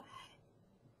 So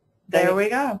there we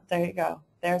go. There you go.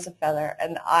 There's a feather.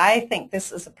 And I think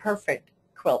this is a perfect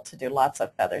quilt to do lots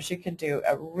of feathers. You can do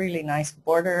a really nice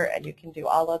border, and you can do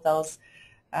all of those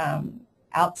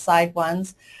outside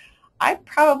ones. I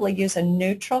probably use a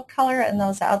neutral color in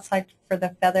those outside for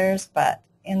the feathers, but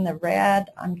in the red,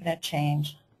 I'm going to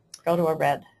change. Go to a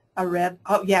red. A red?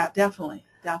 Oh, yeah, definitely.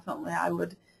 Definitely. I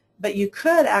would. But you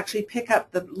could actually pick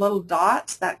up the little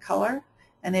dots, that color,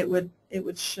 and it would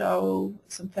show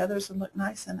some feathers and look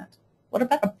nice in it. What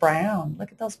about a brown?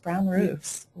 Look at those brown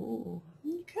roofs. Ooh,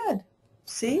 you could.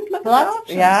 See? Look at the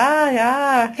options. Yeah,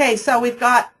 yeah. Okay, so we've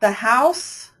got the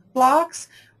house blocks.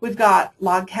 We've got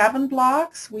log cabin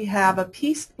blocks, we have a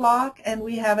pieced block, and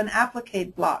we have an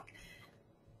applique block.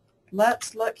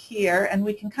 Let's look here, and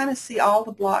we can kind of see all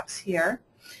the blocks here.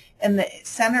 In the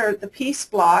center, the piece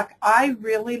block, I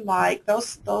really like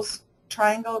those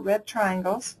red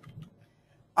triangles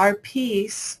are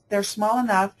piece. They're small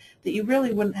enough that you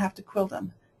really wouldn't have to quilt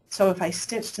them. So if I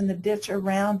stitched in the ditch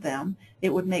around them,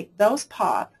 it would make those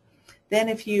pop. Then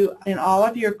if you, in all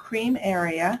of your cream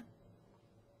area,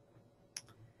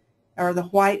 or the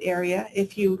white area,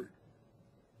 if you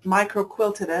micro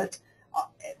quilted it,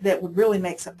 that would really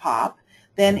makes it pop.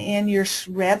 Then in your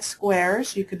red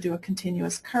squares, you could do a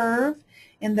continuous curve.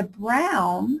 In the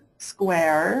brown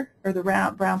square, or the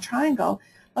brown triangle,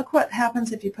 look what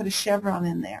happens if you put a chevron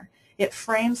in there. It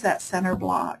frames that center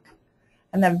block.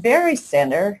 And the very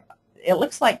center, it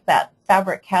looks like that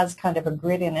fabric has kind of a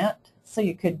grid in it, so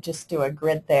you could just do a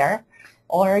grid there.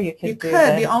 Or you could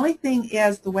The only thing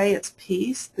is the way it's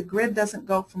pieced, the grid doesn't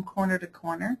go from corner to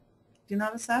corner. Do you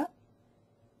notice that?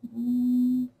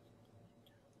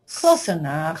 Close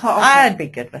enough. I'd be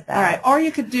good with that. All right. Or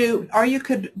you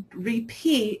could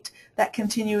repeat that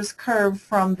continuous curve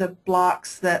from the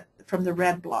blocks from the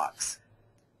red blocks.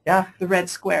 Yeah. The red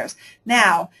squares.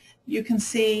 Now you can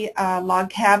see a log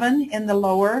cabin in the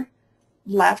lower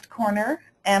left corner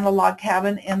and a log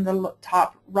cabin in the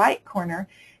top right corner.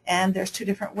 And there's two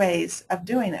different ways of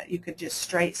doing it. You could just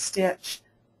straight stitch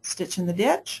in the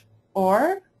ditch,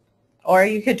 or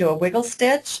you could do a wiggle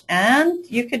stitch, and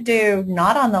you could do,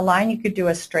 not on the line, you could do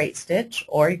a straight stitch,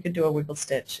 or you could do a wiggle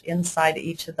stitch inside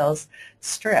each of those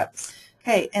strips.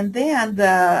 Okay, and then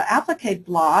the applique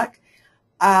block,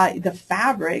 the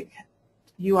fabric,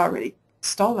 you already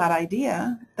stole that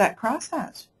idea, that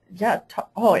crosshatch. Yeah.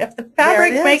 If the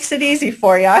fabric makes it easy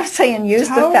for you, I'm saying use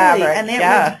the fabric. And it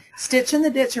would stitch in the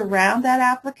ditch around that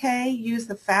applique, use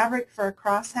the fabric for a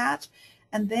crosshatch,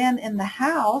 and then in the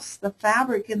house, the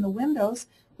fabric in the windows,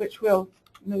 which we'll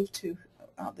move to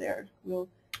out there,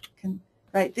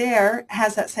 right there,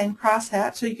 has that same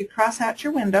crosshatch, so you could crosshatch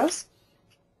your windows.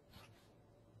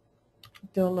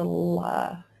 Do a little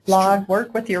log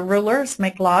work with your rulers,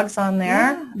 make logs on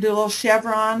there. Yeah. Do a little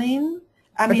chevroning.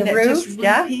 I mean, it just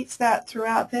repeats that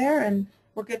throughout there, and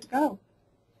we're good to go.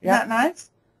 Isn't that nice?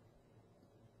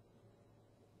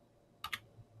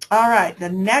 All right, the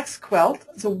next quilt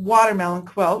is a watermelon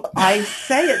quilt. I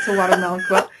say it's a watermelon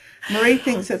quilt. Marie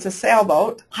thinks it's a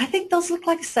sailboat. I think those look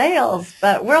like sails,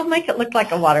 but we'll make it look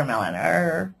like a watermelon,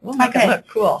 or we'll make it look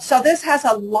cool. So this has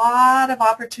a lot of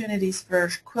opportunities for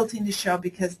quilting to show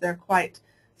because they're quite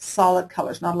solid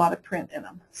colors, not a lot of print in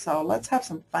them. So let's have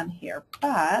some fun here.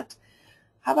 But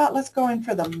How about let's go in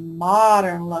for the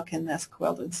modern look in this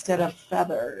quilt instead of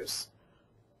feathers?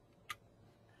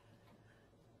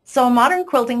 So modern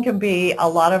quilting can be a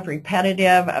lot of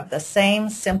repetitive of the same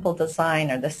simple design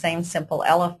or the same simple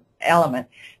element.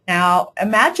 Now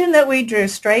imagine that we drew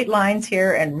straight lines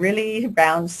here and really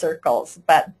round circles,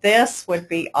 but this would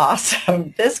be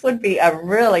awesome. This would be a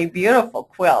really beautiful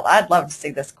quilt. I'd love to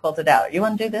see this quilted out. You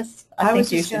want to do this? I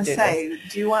was just going to say,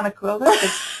 do you want to quilt it?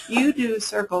 Because you do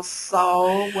circles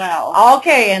so well.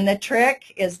 Okay, and the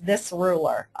trick is this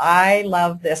ruler. I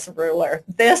love this ruler.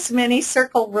 This mini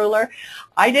circle ruler.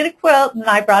 I did a quilt and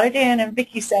I brought it in and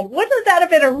Vicki said, wouldn't that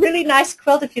have been a really nice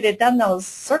quilt if you'd have done those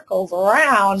circles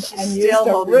around She's and still used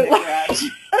a holding ruler?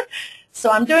 the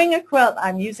So I'm doing a quilt.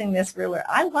 I'm using this ruler.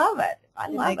 I love it. I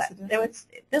love it.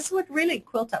 This would really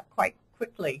quilt up quite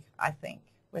quickly, I think.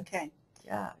 Okay.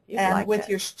 Yeah, and like with it.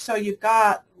 your, so you've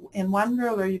got, in one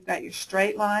ruler, you've got your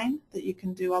straight line that you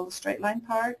can do all the straight line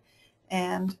part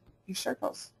and your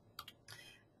circles.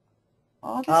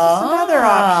 Oh, this is another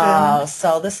option.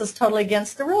 So this is totally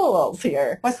against the rules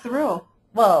here. What's the rule?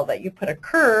 Well, that you put a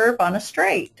curve on a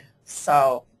straight.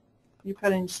 So you're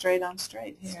putting straight on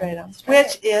straight here. Straight on straight.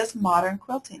 Which is modern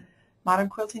quilting. Modern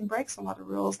quilting breaks a lot of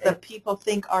rules that people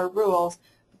think are rules.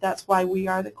 But that's why we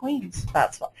are the queens.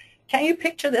 That's what. Can you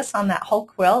picture this on that whole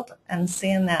quilt and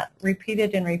seeing that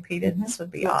repeated and repeated? Mm-hmm. This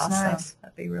would be awesome. Nice.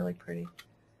 That'd be really pretty.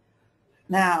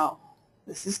 Now,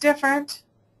 this is different.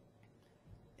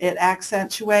 It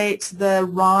accentuates the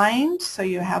rind, so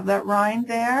you have that rind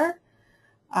there.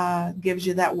 Gives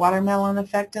you that watermelon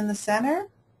effect in the center.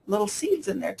 Little seeds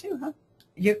in there too, huh?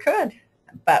 You could.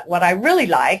 But what I really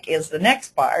like is the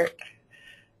next part.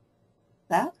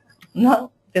 That?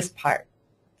 No, this part.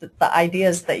 The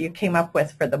ideas that you came up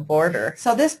with for the border.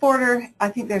 So this border, I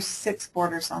think there's 6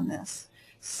 borders on this.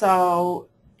 So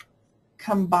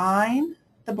combine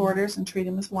the borders and treat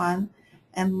them as one,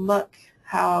 and look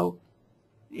how,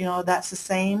 you know, that's the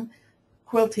same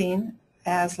quilting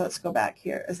as, let's go back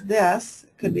here, as this.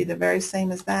 It could be the very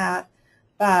same as that,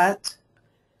 but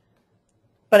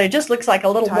it just looks like a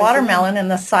little watermelon in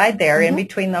the side there in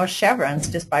between those chevrons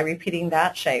just by repeating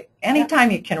that shape. Anytime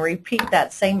you can repeat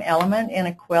that same element in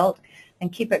a quilt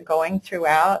and keep it going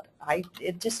throughout,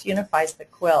 it just unifies the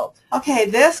quilt. Okay,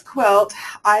 this quilt,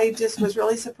 I just was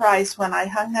really surprised when I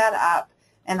hung that up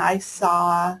and I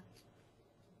saw,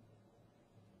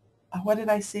 what did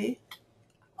I see?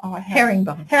 Oh, I have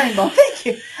herringbone. Herringbone, thank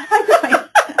you. I'm going.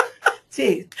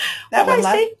 Gee, that what did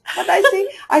I see? What did I see?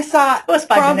 I saw. It was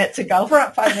 5 minutes ago.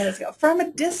 5 minutes ago. From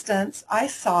a distance, I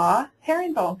saw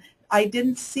herringbone. I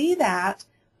didn't see that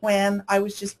when I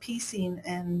was just piecing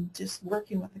and just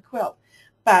working with the quilt.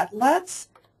 But let's,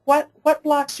 what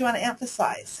blocks do you want to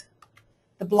emphasize?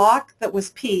 The block that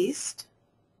was pieced,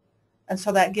 and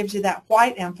so that gives you that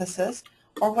white emphasis,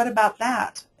 or what about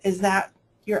that? Is that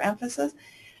your emphasis?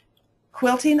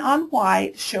 Quilting on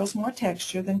white shows more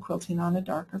texture than quilting on a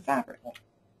darker fabric.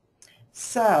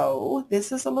 So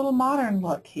this is a little modern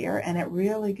look here, and it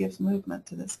really gives movement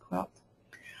to this quilt.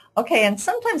 Okay, and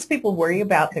sometimes people worry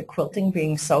about the quilting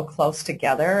being so close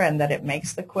together and that it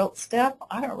makes the quilt stiff.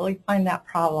 I don't really find that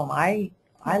problem. I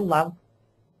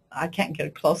can't get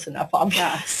it close enough,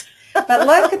 obviously. Yeah. But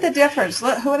look at the difference.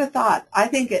 Look, who would have thought? I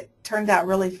think it turned out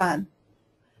really fun.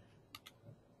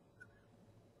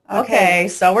 Okay,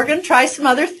 so we're going to try some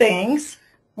other things.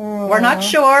 We're not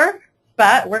sure,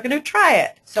 but we're going to try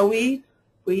it. So we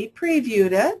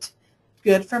previewed it.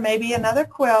 Good for maybe another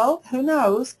quilt. Who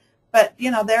knows? But,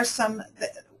 you know, there's some,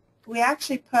 we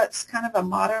actually put kind of a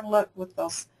modern look with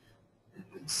those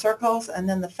circles and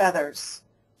then the feathers.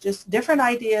 Just different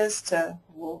ideas to,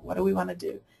 well, what do we want to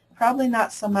do? Probably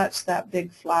not so much that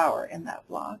big flower in that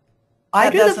block. I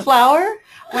do the flower?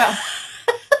 Well,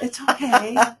 it's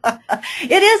okay.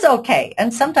 It is okay.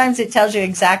 And sometimes it tells you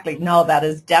exactly, no, that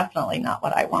is definitely not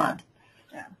what I want.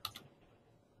 Yeah.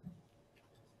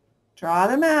 Draw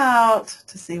them out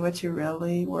to see what you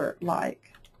really were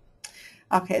like.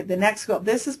 Okay, the next quilt.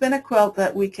 This has been a quilt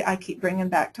that I keep bringing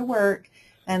back to work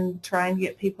and trying to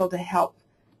get people to help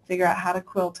figure out how to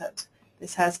quilt it.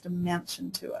 This has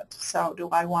dimension to it. So do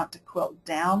I want to quilt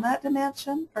down that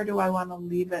dimension, or do I want to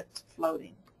leave it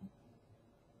floating?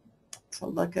 So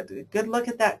look at a good look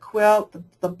at that quilt.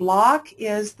 The block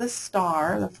is the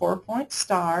star, the 4-point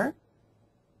star.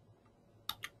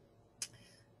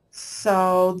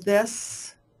 So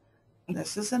this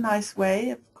is a nice way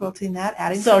of quilting that,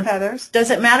 adding some feathers. Does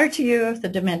it matter to you if the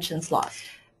dimension's lost?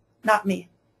 Not me.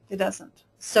 It doesn't.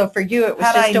 So for you, it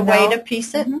was just a way to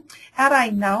piece it? Mm-hmm. Had I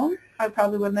known, I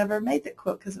probably would have never made the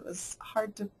quilt because it was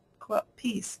hard to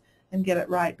piece and get it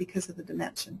right because of the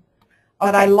dimension.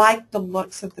 But I like the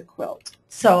looks of the quilt.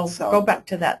 So go back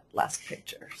to that last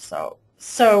picture.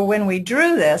 So when we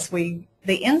drew this,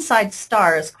 the inside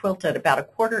star is quilted about a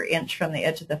 1/4 inch from the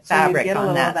edge of the fabric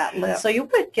on that. Lip. So you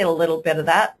would get a little bit of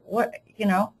that. What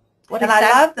and I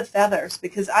love the feathers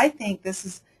because I think this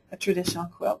is a traditional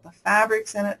quilt. The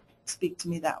fabrics in it speak to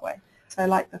me that way. So I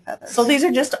like the feathers. So these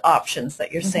are just options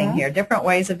that you're seeing here, different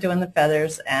ways of doing the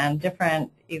feathers and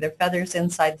different either feathers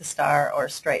inside the star or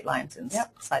straight lines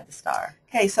inside the star.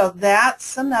 Okay, so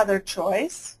that's another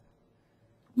choice.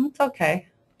 It's okay.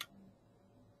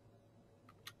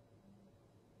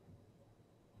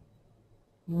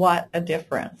 What a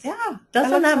difference. Yeah.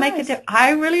 Doesn't that make a difference? I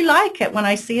really like it when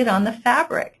I see it on the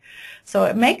fabric. So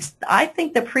it makes, I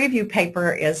think the preview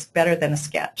paper is better than a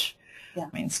sketch. Yeah.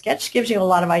 I mean, sketch gives you a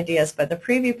lot of ideas, but the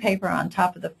preview paper on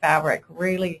top of the fabric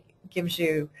really gives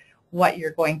you what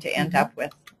you're going to end up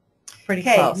with pretty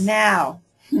close. Okay, now,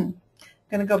 I'm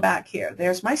going to go back here.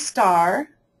 There's my star,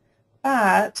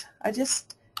 but I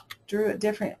just drew it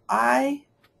different. A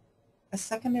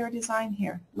secondary design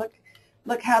here.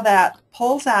 Look how that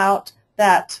pulls out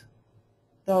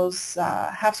those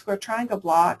half square triangle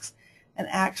blocks and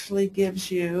actually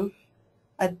gives you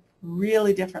a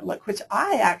really different look, which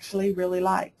I actually really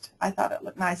liked. I thought it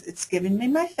looked nice. It's giving me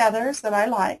my feathers that I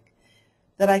like,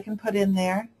 that I can put in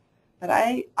there. But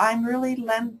I'm really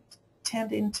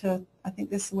tending to, I think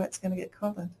this is what's going to get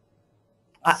quilted.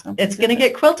 It's going to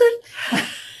get quilted?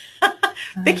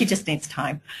 Vicki just needs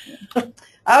time.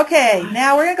 Okay,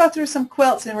 now we're going to go through some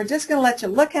quilts, and we're just going to let you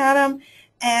look at them,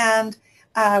 and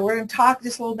we're going to talk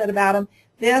just a little bit about them.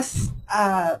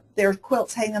 There are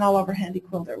quilts hanging all over Handi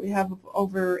Quilter. We have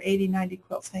over 80, 90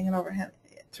 quilts hanging over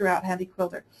throughout Handi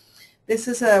Quilter. This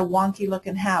is a wonky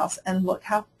looking house, and look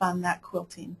how fun that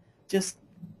quilting just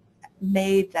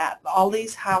made that. All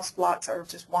these house blocks are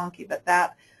just wonky, but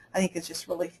that I think is just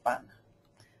really fun.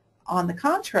 On the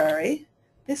contrary,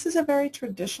 this is a very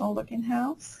traditional looking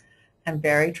house. And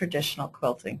very traditional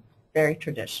quilting. Very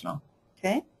traditional.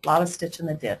 Okay. A lot of stitch in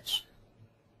the ditch.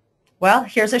 Well,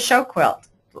 here's a show quilt.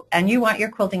 And you want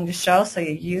your quilting to show, so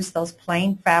you use those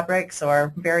plain fabrics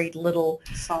or very little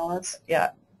solids.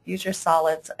 Yeah, use your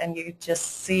solids, and you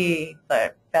just see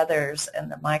the feathers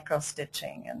and the micro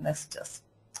stitching, and this just.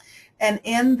 And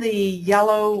in the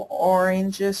yellow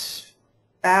orangish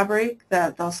fabric,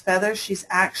 those feathers, she's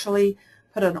actually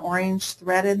put an orange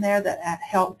thread in there that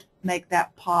helped make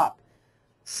that pop.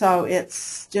 So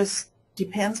it's just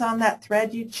depends on that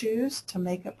thread you choose to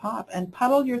make it pop. And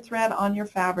puddle your thread on your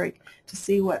fabric to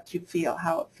see what you feel,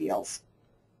 how it feels.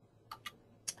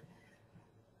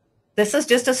 This is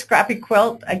just a scrappy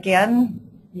quilt. Again,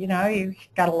 you know, you've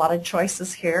got a lot of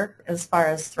choices here as far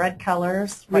as thread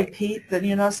colors. Repeat,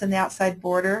 you notice in the outside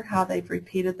border how they've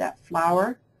repeated that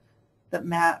flower that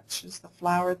matches the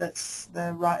flower that's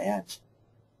the raw edge.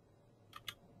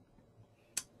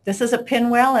 This is a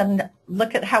pinwheel, and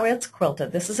look at how it's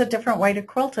quilted. This is a different way to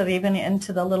quilt it, even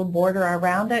into the little border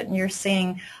around it, and you're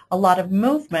seeing a lot of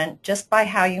movement just by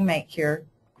how you make your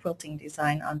quilting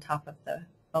design on top of the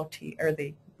motif or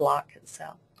the block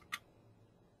itself.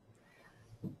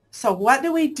 So what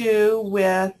do we do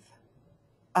with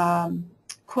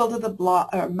quilt of the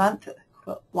block or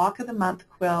block of the month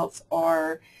quilts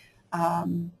or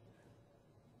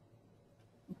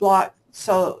block?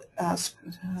 So.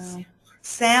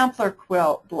 Sampler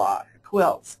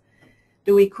quilts.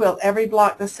 Do we quilt every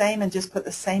block the same and just put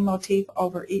the same motif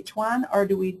over each one, or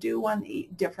do we do one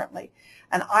differently?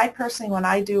 And I personally, when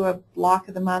I do a block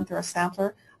of the month or a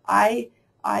sampler, I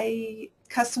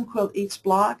custom quilt each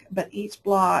block, but each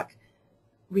block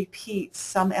repeats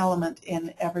some element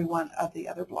in every one of the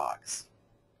other blocks.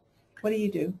 What do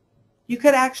you do? You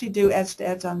could actually do edge to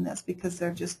edge on this because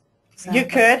they're just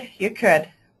sampler. You could,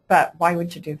 but why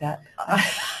would you do that?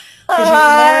 Because you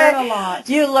learn a lot.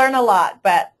 You learn a lot,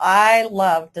 but I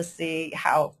love to see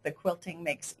how the quilting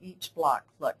makes each block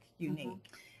look unique.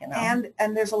 You know?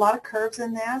 And there's a lot of curves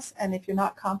in this, and if you're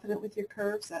not confident with your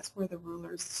curves, that's where the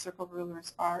rulers, the circle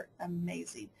rulers, are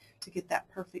amazing to get that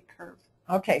perfect curve.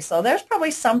 Okay, so there's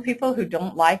probably some people who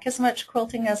don't like as much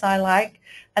quilting as I like,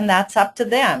 and that's up to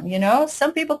them. You know,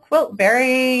 some people quilt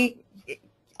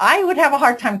I would have a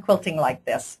hard time quilting like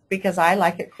this because I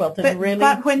like it quilted really.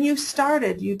 But when you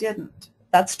started, you didn't.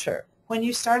 That's true. When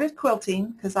you started quilting,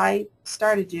 because I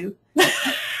started you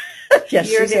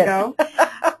yes, years ago,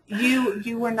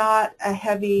 you were not a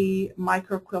heavy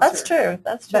micro quilter. That's true.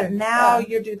 That's true. But now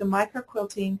you do the micro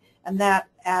quilting, and that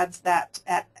adds that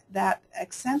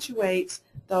accentuates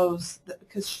those,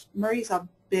 because Marie's a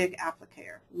big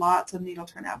appliquer, lots of needle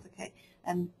turn applique,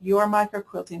 and your micro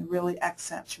quilting really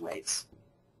accentuates.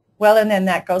 Well, and then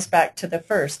that goes back to the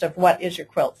first of what is your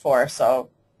quilt for.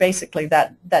 So basically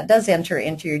that does enter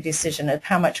into your decision of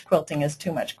how much quilting is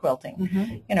too much quilting.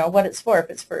 Mm-hmm. You know, what it's for.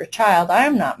 If it's for a child,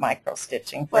 I'm not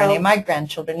micro-stitching for any of Well, my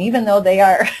grandchildren, even though they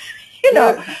are, you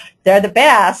know, they're the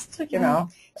best, you mm-hmm. know.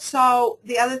 So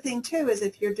the other thing, too, is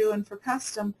if you're doing for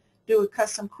custom, do a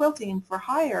custom quilting for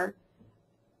hire,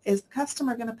 is the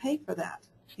customer going to pay for that?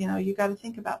 You know, you got to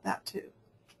think about that, too.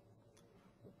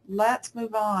 Let's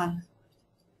move on.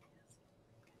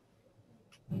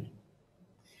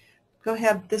 Go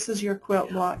ahead. This is your quilt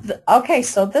block. Okay,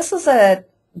 so this is a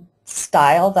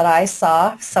style that I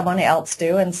saw someone else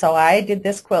do, and so I did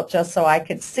this quilt just so I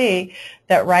could see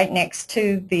that right next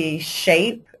to the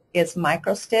shape is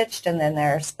micro-stitched, and then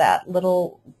there's that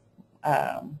little,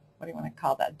 what do you want to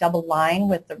call that, double line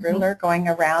with the ruler going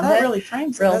around That it. really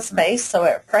frames it, real doesn't space, so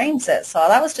it frames it. So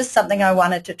that was just something I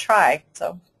wanted to try.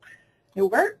 So it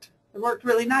worked. It worked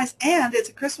really nice, and it's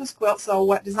a Christmas quilt, so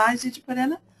what designs did you put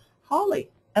in it? Holly.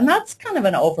 And that's kind of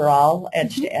an overall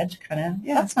edge-to-edge kind of,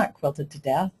 Yeah. That's not quilted to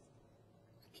death.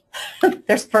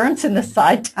 There's ferns in the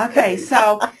side. Okay,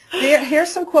 so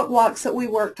here's some quilt blocks that we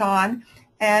worked on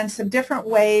and some different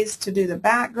ways to do the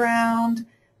background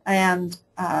and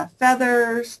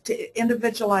feathers to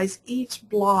individualize each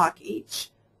block, each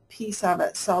piece of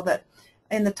it, so that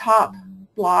in the top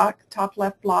block, top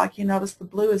left block, you notice the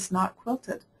blue is not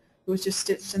quilted. It was just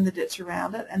stitched in the ditch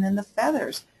around it, and then the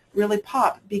feathers really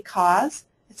pop because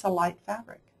it's a light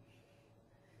fabric.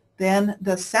 Then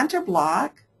the center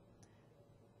block,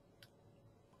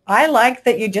 I like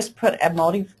that you just put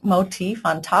a motif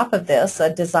on top of this,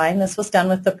 a design. This was done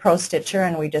with the Pro Stitcher,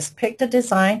 and we just picked a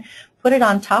design, put it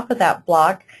on top of that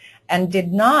block, and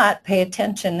did not pay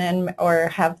attention or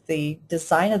have the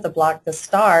design of the block, the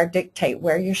star, dictate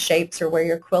where your shapes or where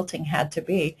your quilting had to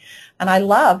be. And I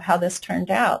love how this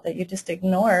turned out, that you just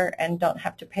ignore and don't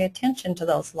have to pay attention to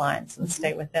those lines and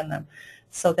stay within them.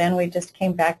 So then we just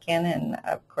came back in and,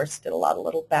 of course, did a lot of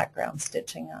little background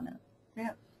stitching on it.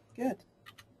 Yeah, good.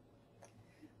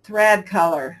 Thread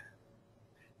color.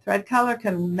 Thread color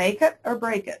can make it or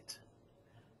break it.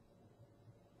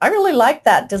 I really like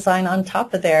that design on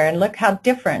top of there, and look how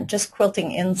different just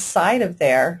quilting inside of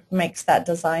there makes that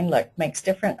design look, makes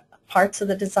different parts of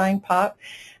the design pop.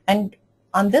 And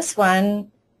on this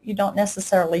one, you don't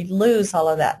necessarily lose all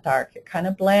of that dark. It kind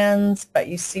of blends, but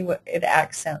you see what it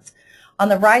accents. On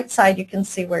the right side, you can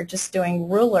see we're just doing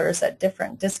rulers at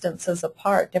different distances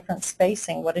apart, different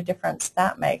spacing, what a difference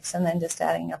that makes, and then just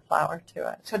adding a flower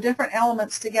to it. So different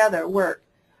elements together work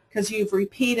because you've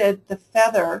repeated the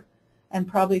feather, and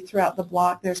probably throughout the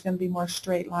block there's going to be more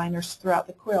straight line, or throughout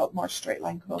the quilt more straight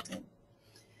line quilting.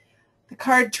 The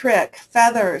card trick,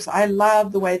 feathers. I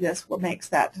love the way this makes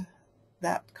that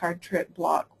card trick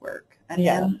block work. And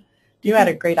yeah, then, you had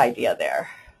a great idea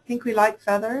there. Think we like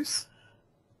feathers?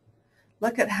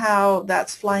 Look at how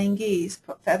that's flying geese.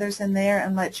 Put feathers in there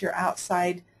and let your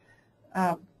outside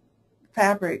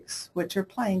fabrics, which are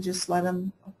plain, just let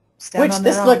them stand on their own.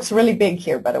 Which this looks really big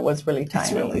here, but it was really tiny.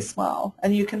 It's really small.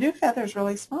 And you can do feathers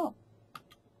really small.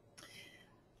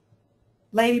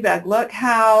 Ladybug. Look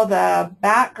how the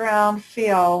background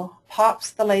feel pops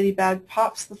the ladybug,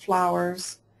 pops the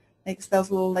flowers, makes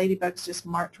those little ladybugs just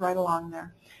march right along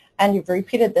there. And you've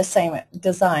repeated the same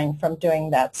design from doing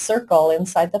that circle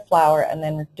inside the flower and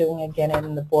then doing again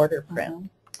in the border print.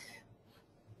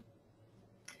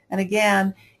 And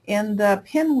again, in the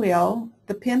pinwheel,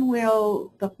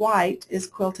 the white is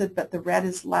quilted, but the red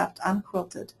is left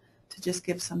unquilted to just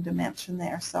give some dimension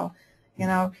there. So, you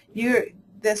know,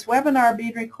 this webinar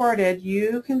being recorded,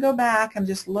 you can go back and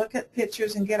just look at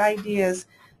pictures and get ideas.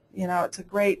 You know, it's a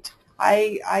great,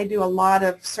 I do a lot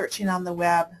of searching on the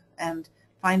web and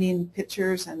finding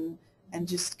pictures and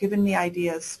just giving me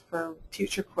ideas for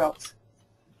future quilts.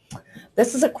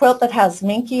 This is a quilt that has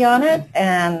Minky on it,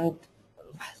 and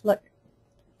look.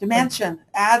 Dimension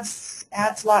adds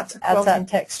lots of quilting. Adds that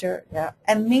texture, yeah.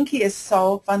 And Minky is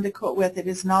so fun to quilt with. It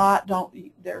is not,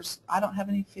 I don't have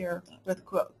any fear with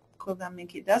quilt on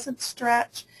Minky. It doesn't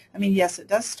stretch. I mean, yes, it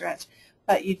does stretch,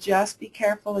 but you just be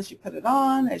careful as you put it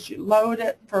on, as you load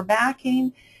it for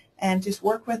backing, and just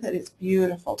work with it. It's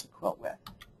beautiful to quilt with.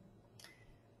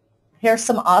 Here's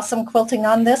some awesome quilting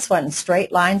on this one,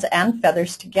 straight lines and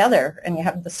feathers together. And you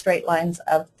have the straight lines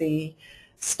of the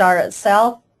star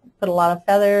itself, put a lot of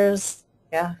feathers.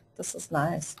 Yeah, this is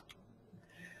nice.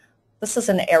 This is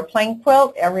an airplane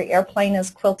quilt. Every airplane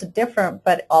is quilted different,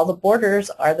 but all the borders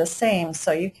are the same.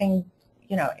 So you can,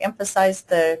 you know, emphasize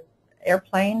the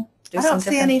airplane. I don't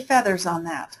see any feathers on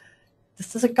that.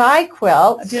 This is a guy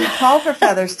quilt. It didn't call for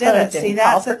feathers, did it? See,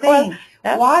 that's the thing.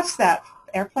 Yeah. Watch that.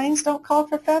 Airplanes don't call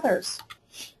for feathers.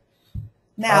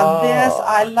 Now this,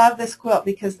 I love this quilt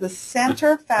because the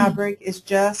center fabric is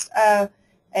just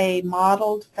a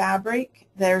modeled fabric.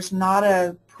 There's not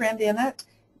a print in it.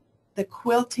 The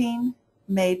quilting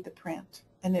made the print,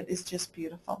 and it is just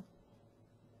beautiful.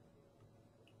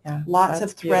 Yeah, lots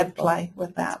of thread beautiful. play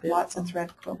with that. Lots of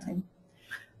thread quilting.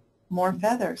 More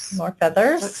feathers. More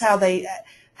feathers. Look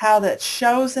how that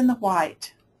shows in the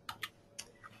white.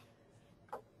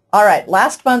 All right,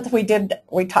 last month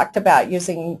we talked about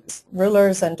using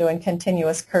rulers and doing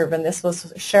continuous curve, and this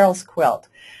was Cheryl's quilt.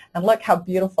 And look how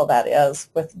beautiful that is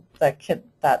with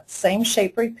that same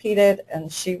shape repeated,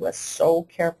 and she was so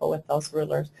careful with those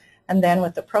rulers. And then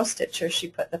with the Pro Stitcher, she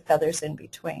put the feathers in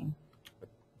between.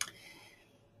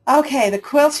 Okay, the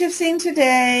quilts you've seen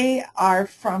today are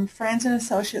from friends and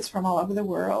associates from all over the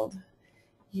world.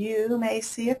 You may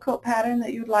see a quilt pattern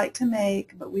that you'd like to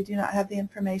make, but we do not have the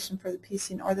information for the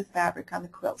piecing or the fabric on the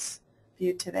quilts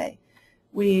viewed today.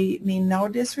 We mean no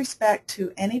disrespect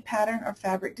to any pattern or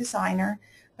fabric designer,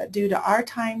 but due to our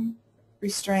time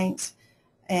restraints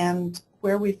and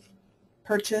where we've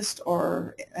purchased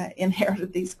or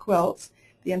inherited these quilts,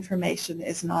 the information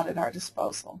is not at our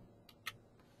disposal.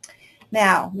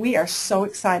 Now, we are so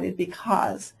excited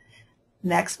because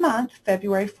next month,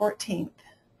 February 14th,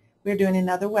 we're doing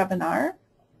another webinar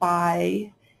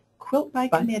by Quilt by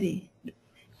Committee.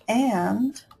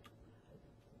 And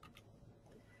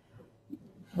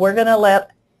we're going to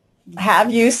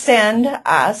have you send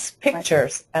us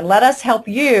pictures and let us help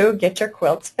you get your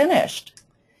quilts finished.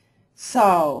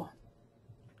 So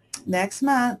next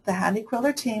month, the Handi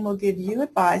Quilter team will give you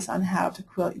advice on how to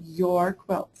quilt your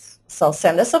quilts. So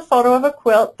send us a photo of a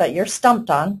quilt that you're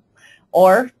stumped on,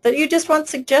 or that you just want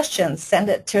suggestions. Send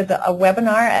it to a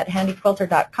webinar at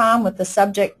handiquilter.com with the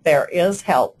subject, "There is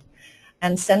help,"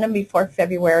 and send them before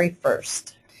February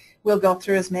 1st. We'll go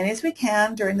through as many as we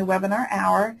can during the webinar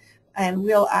hour, and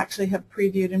we'll actually have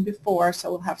previewed them before,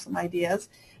 so we'll have some ideas.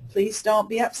 Please don't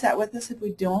be upset with us if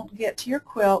we don't get to your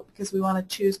quilt, because we want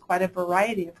to choose quite a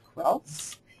variety of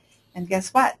quilts. And guess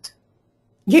what?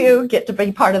 You get to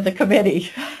be part of the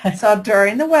committee. So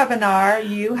during the webinar,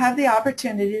 you have the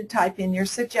opportunity to type in your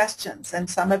suggestions, and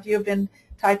some of you have been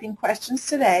typing questions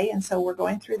today, and so we're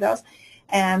going through those.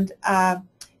 And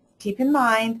keep in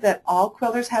mind that all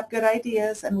quilters have good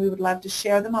ideas, and we would love to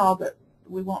share them all, but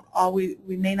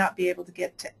we may not be able to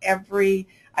get to every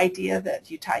idea that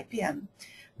you type in.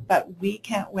 But we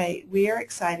can't wait. We are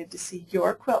excited to see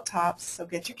your quilt tops, so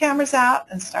get your cameras out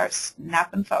and start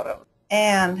snapping photos.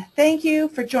 And thank you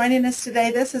for joining us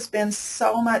today. This has been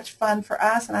so much fun for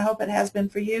us, and I hope it has been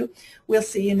for you. We'll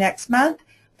see you next month,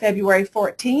 February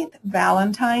 14th,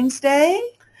 Valentine's Day.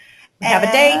 We have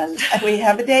a date. We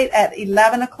have a date at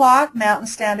 11 o'clock Mountain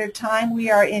Standard Time.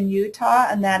 We are in Utah,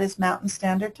 and that is Mountain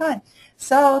Standard Time.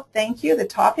 So thank you. The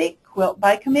topic, Quilt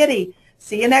by Committee.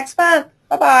 See you next month.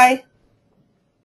 Bye-bye.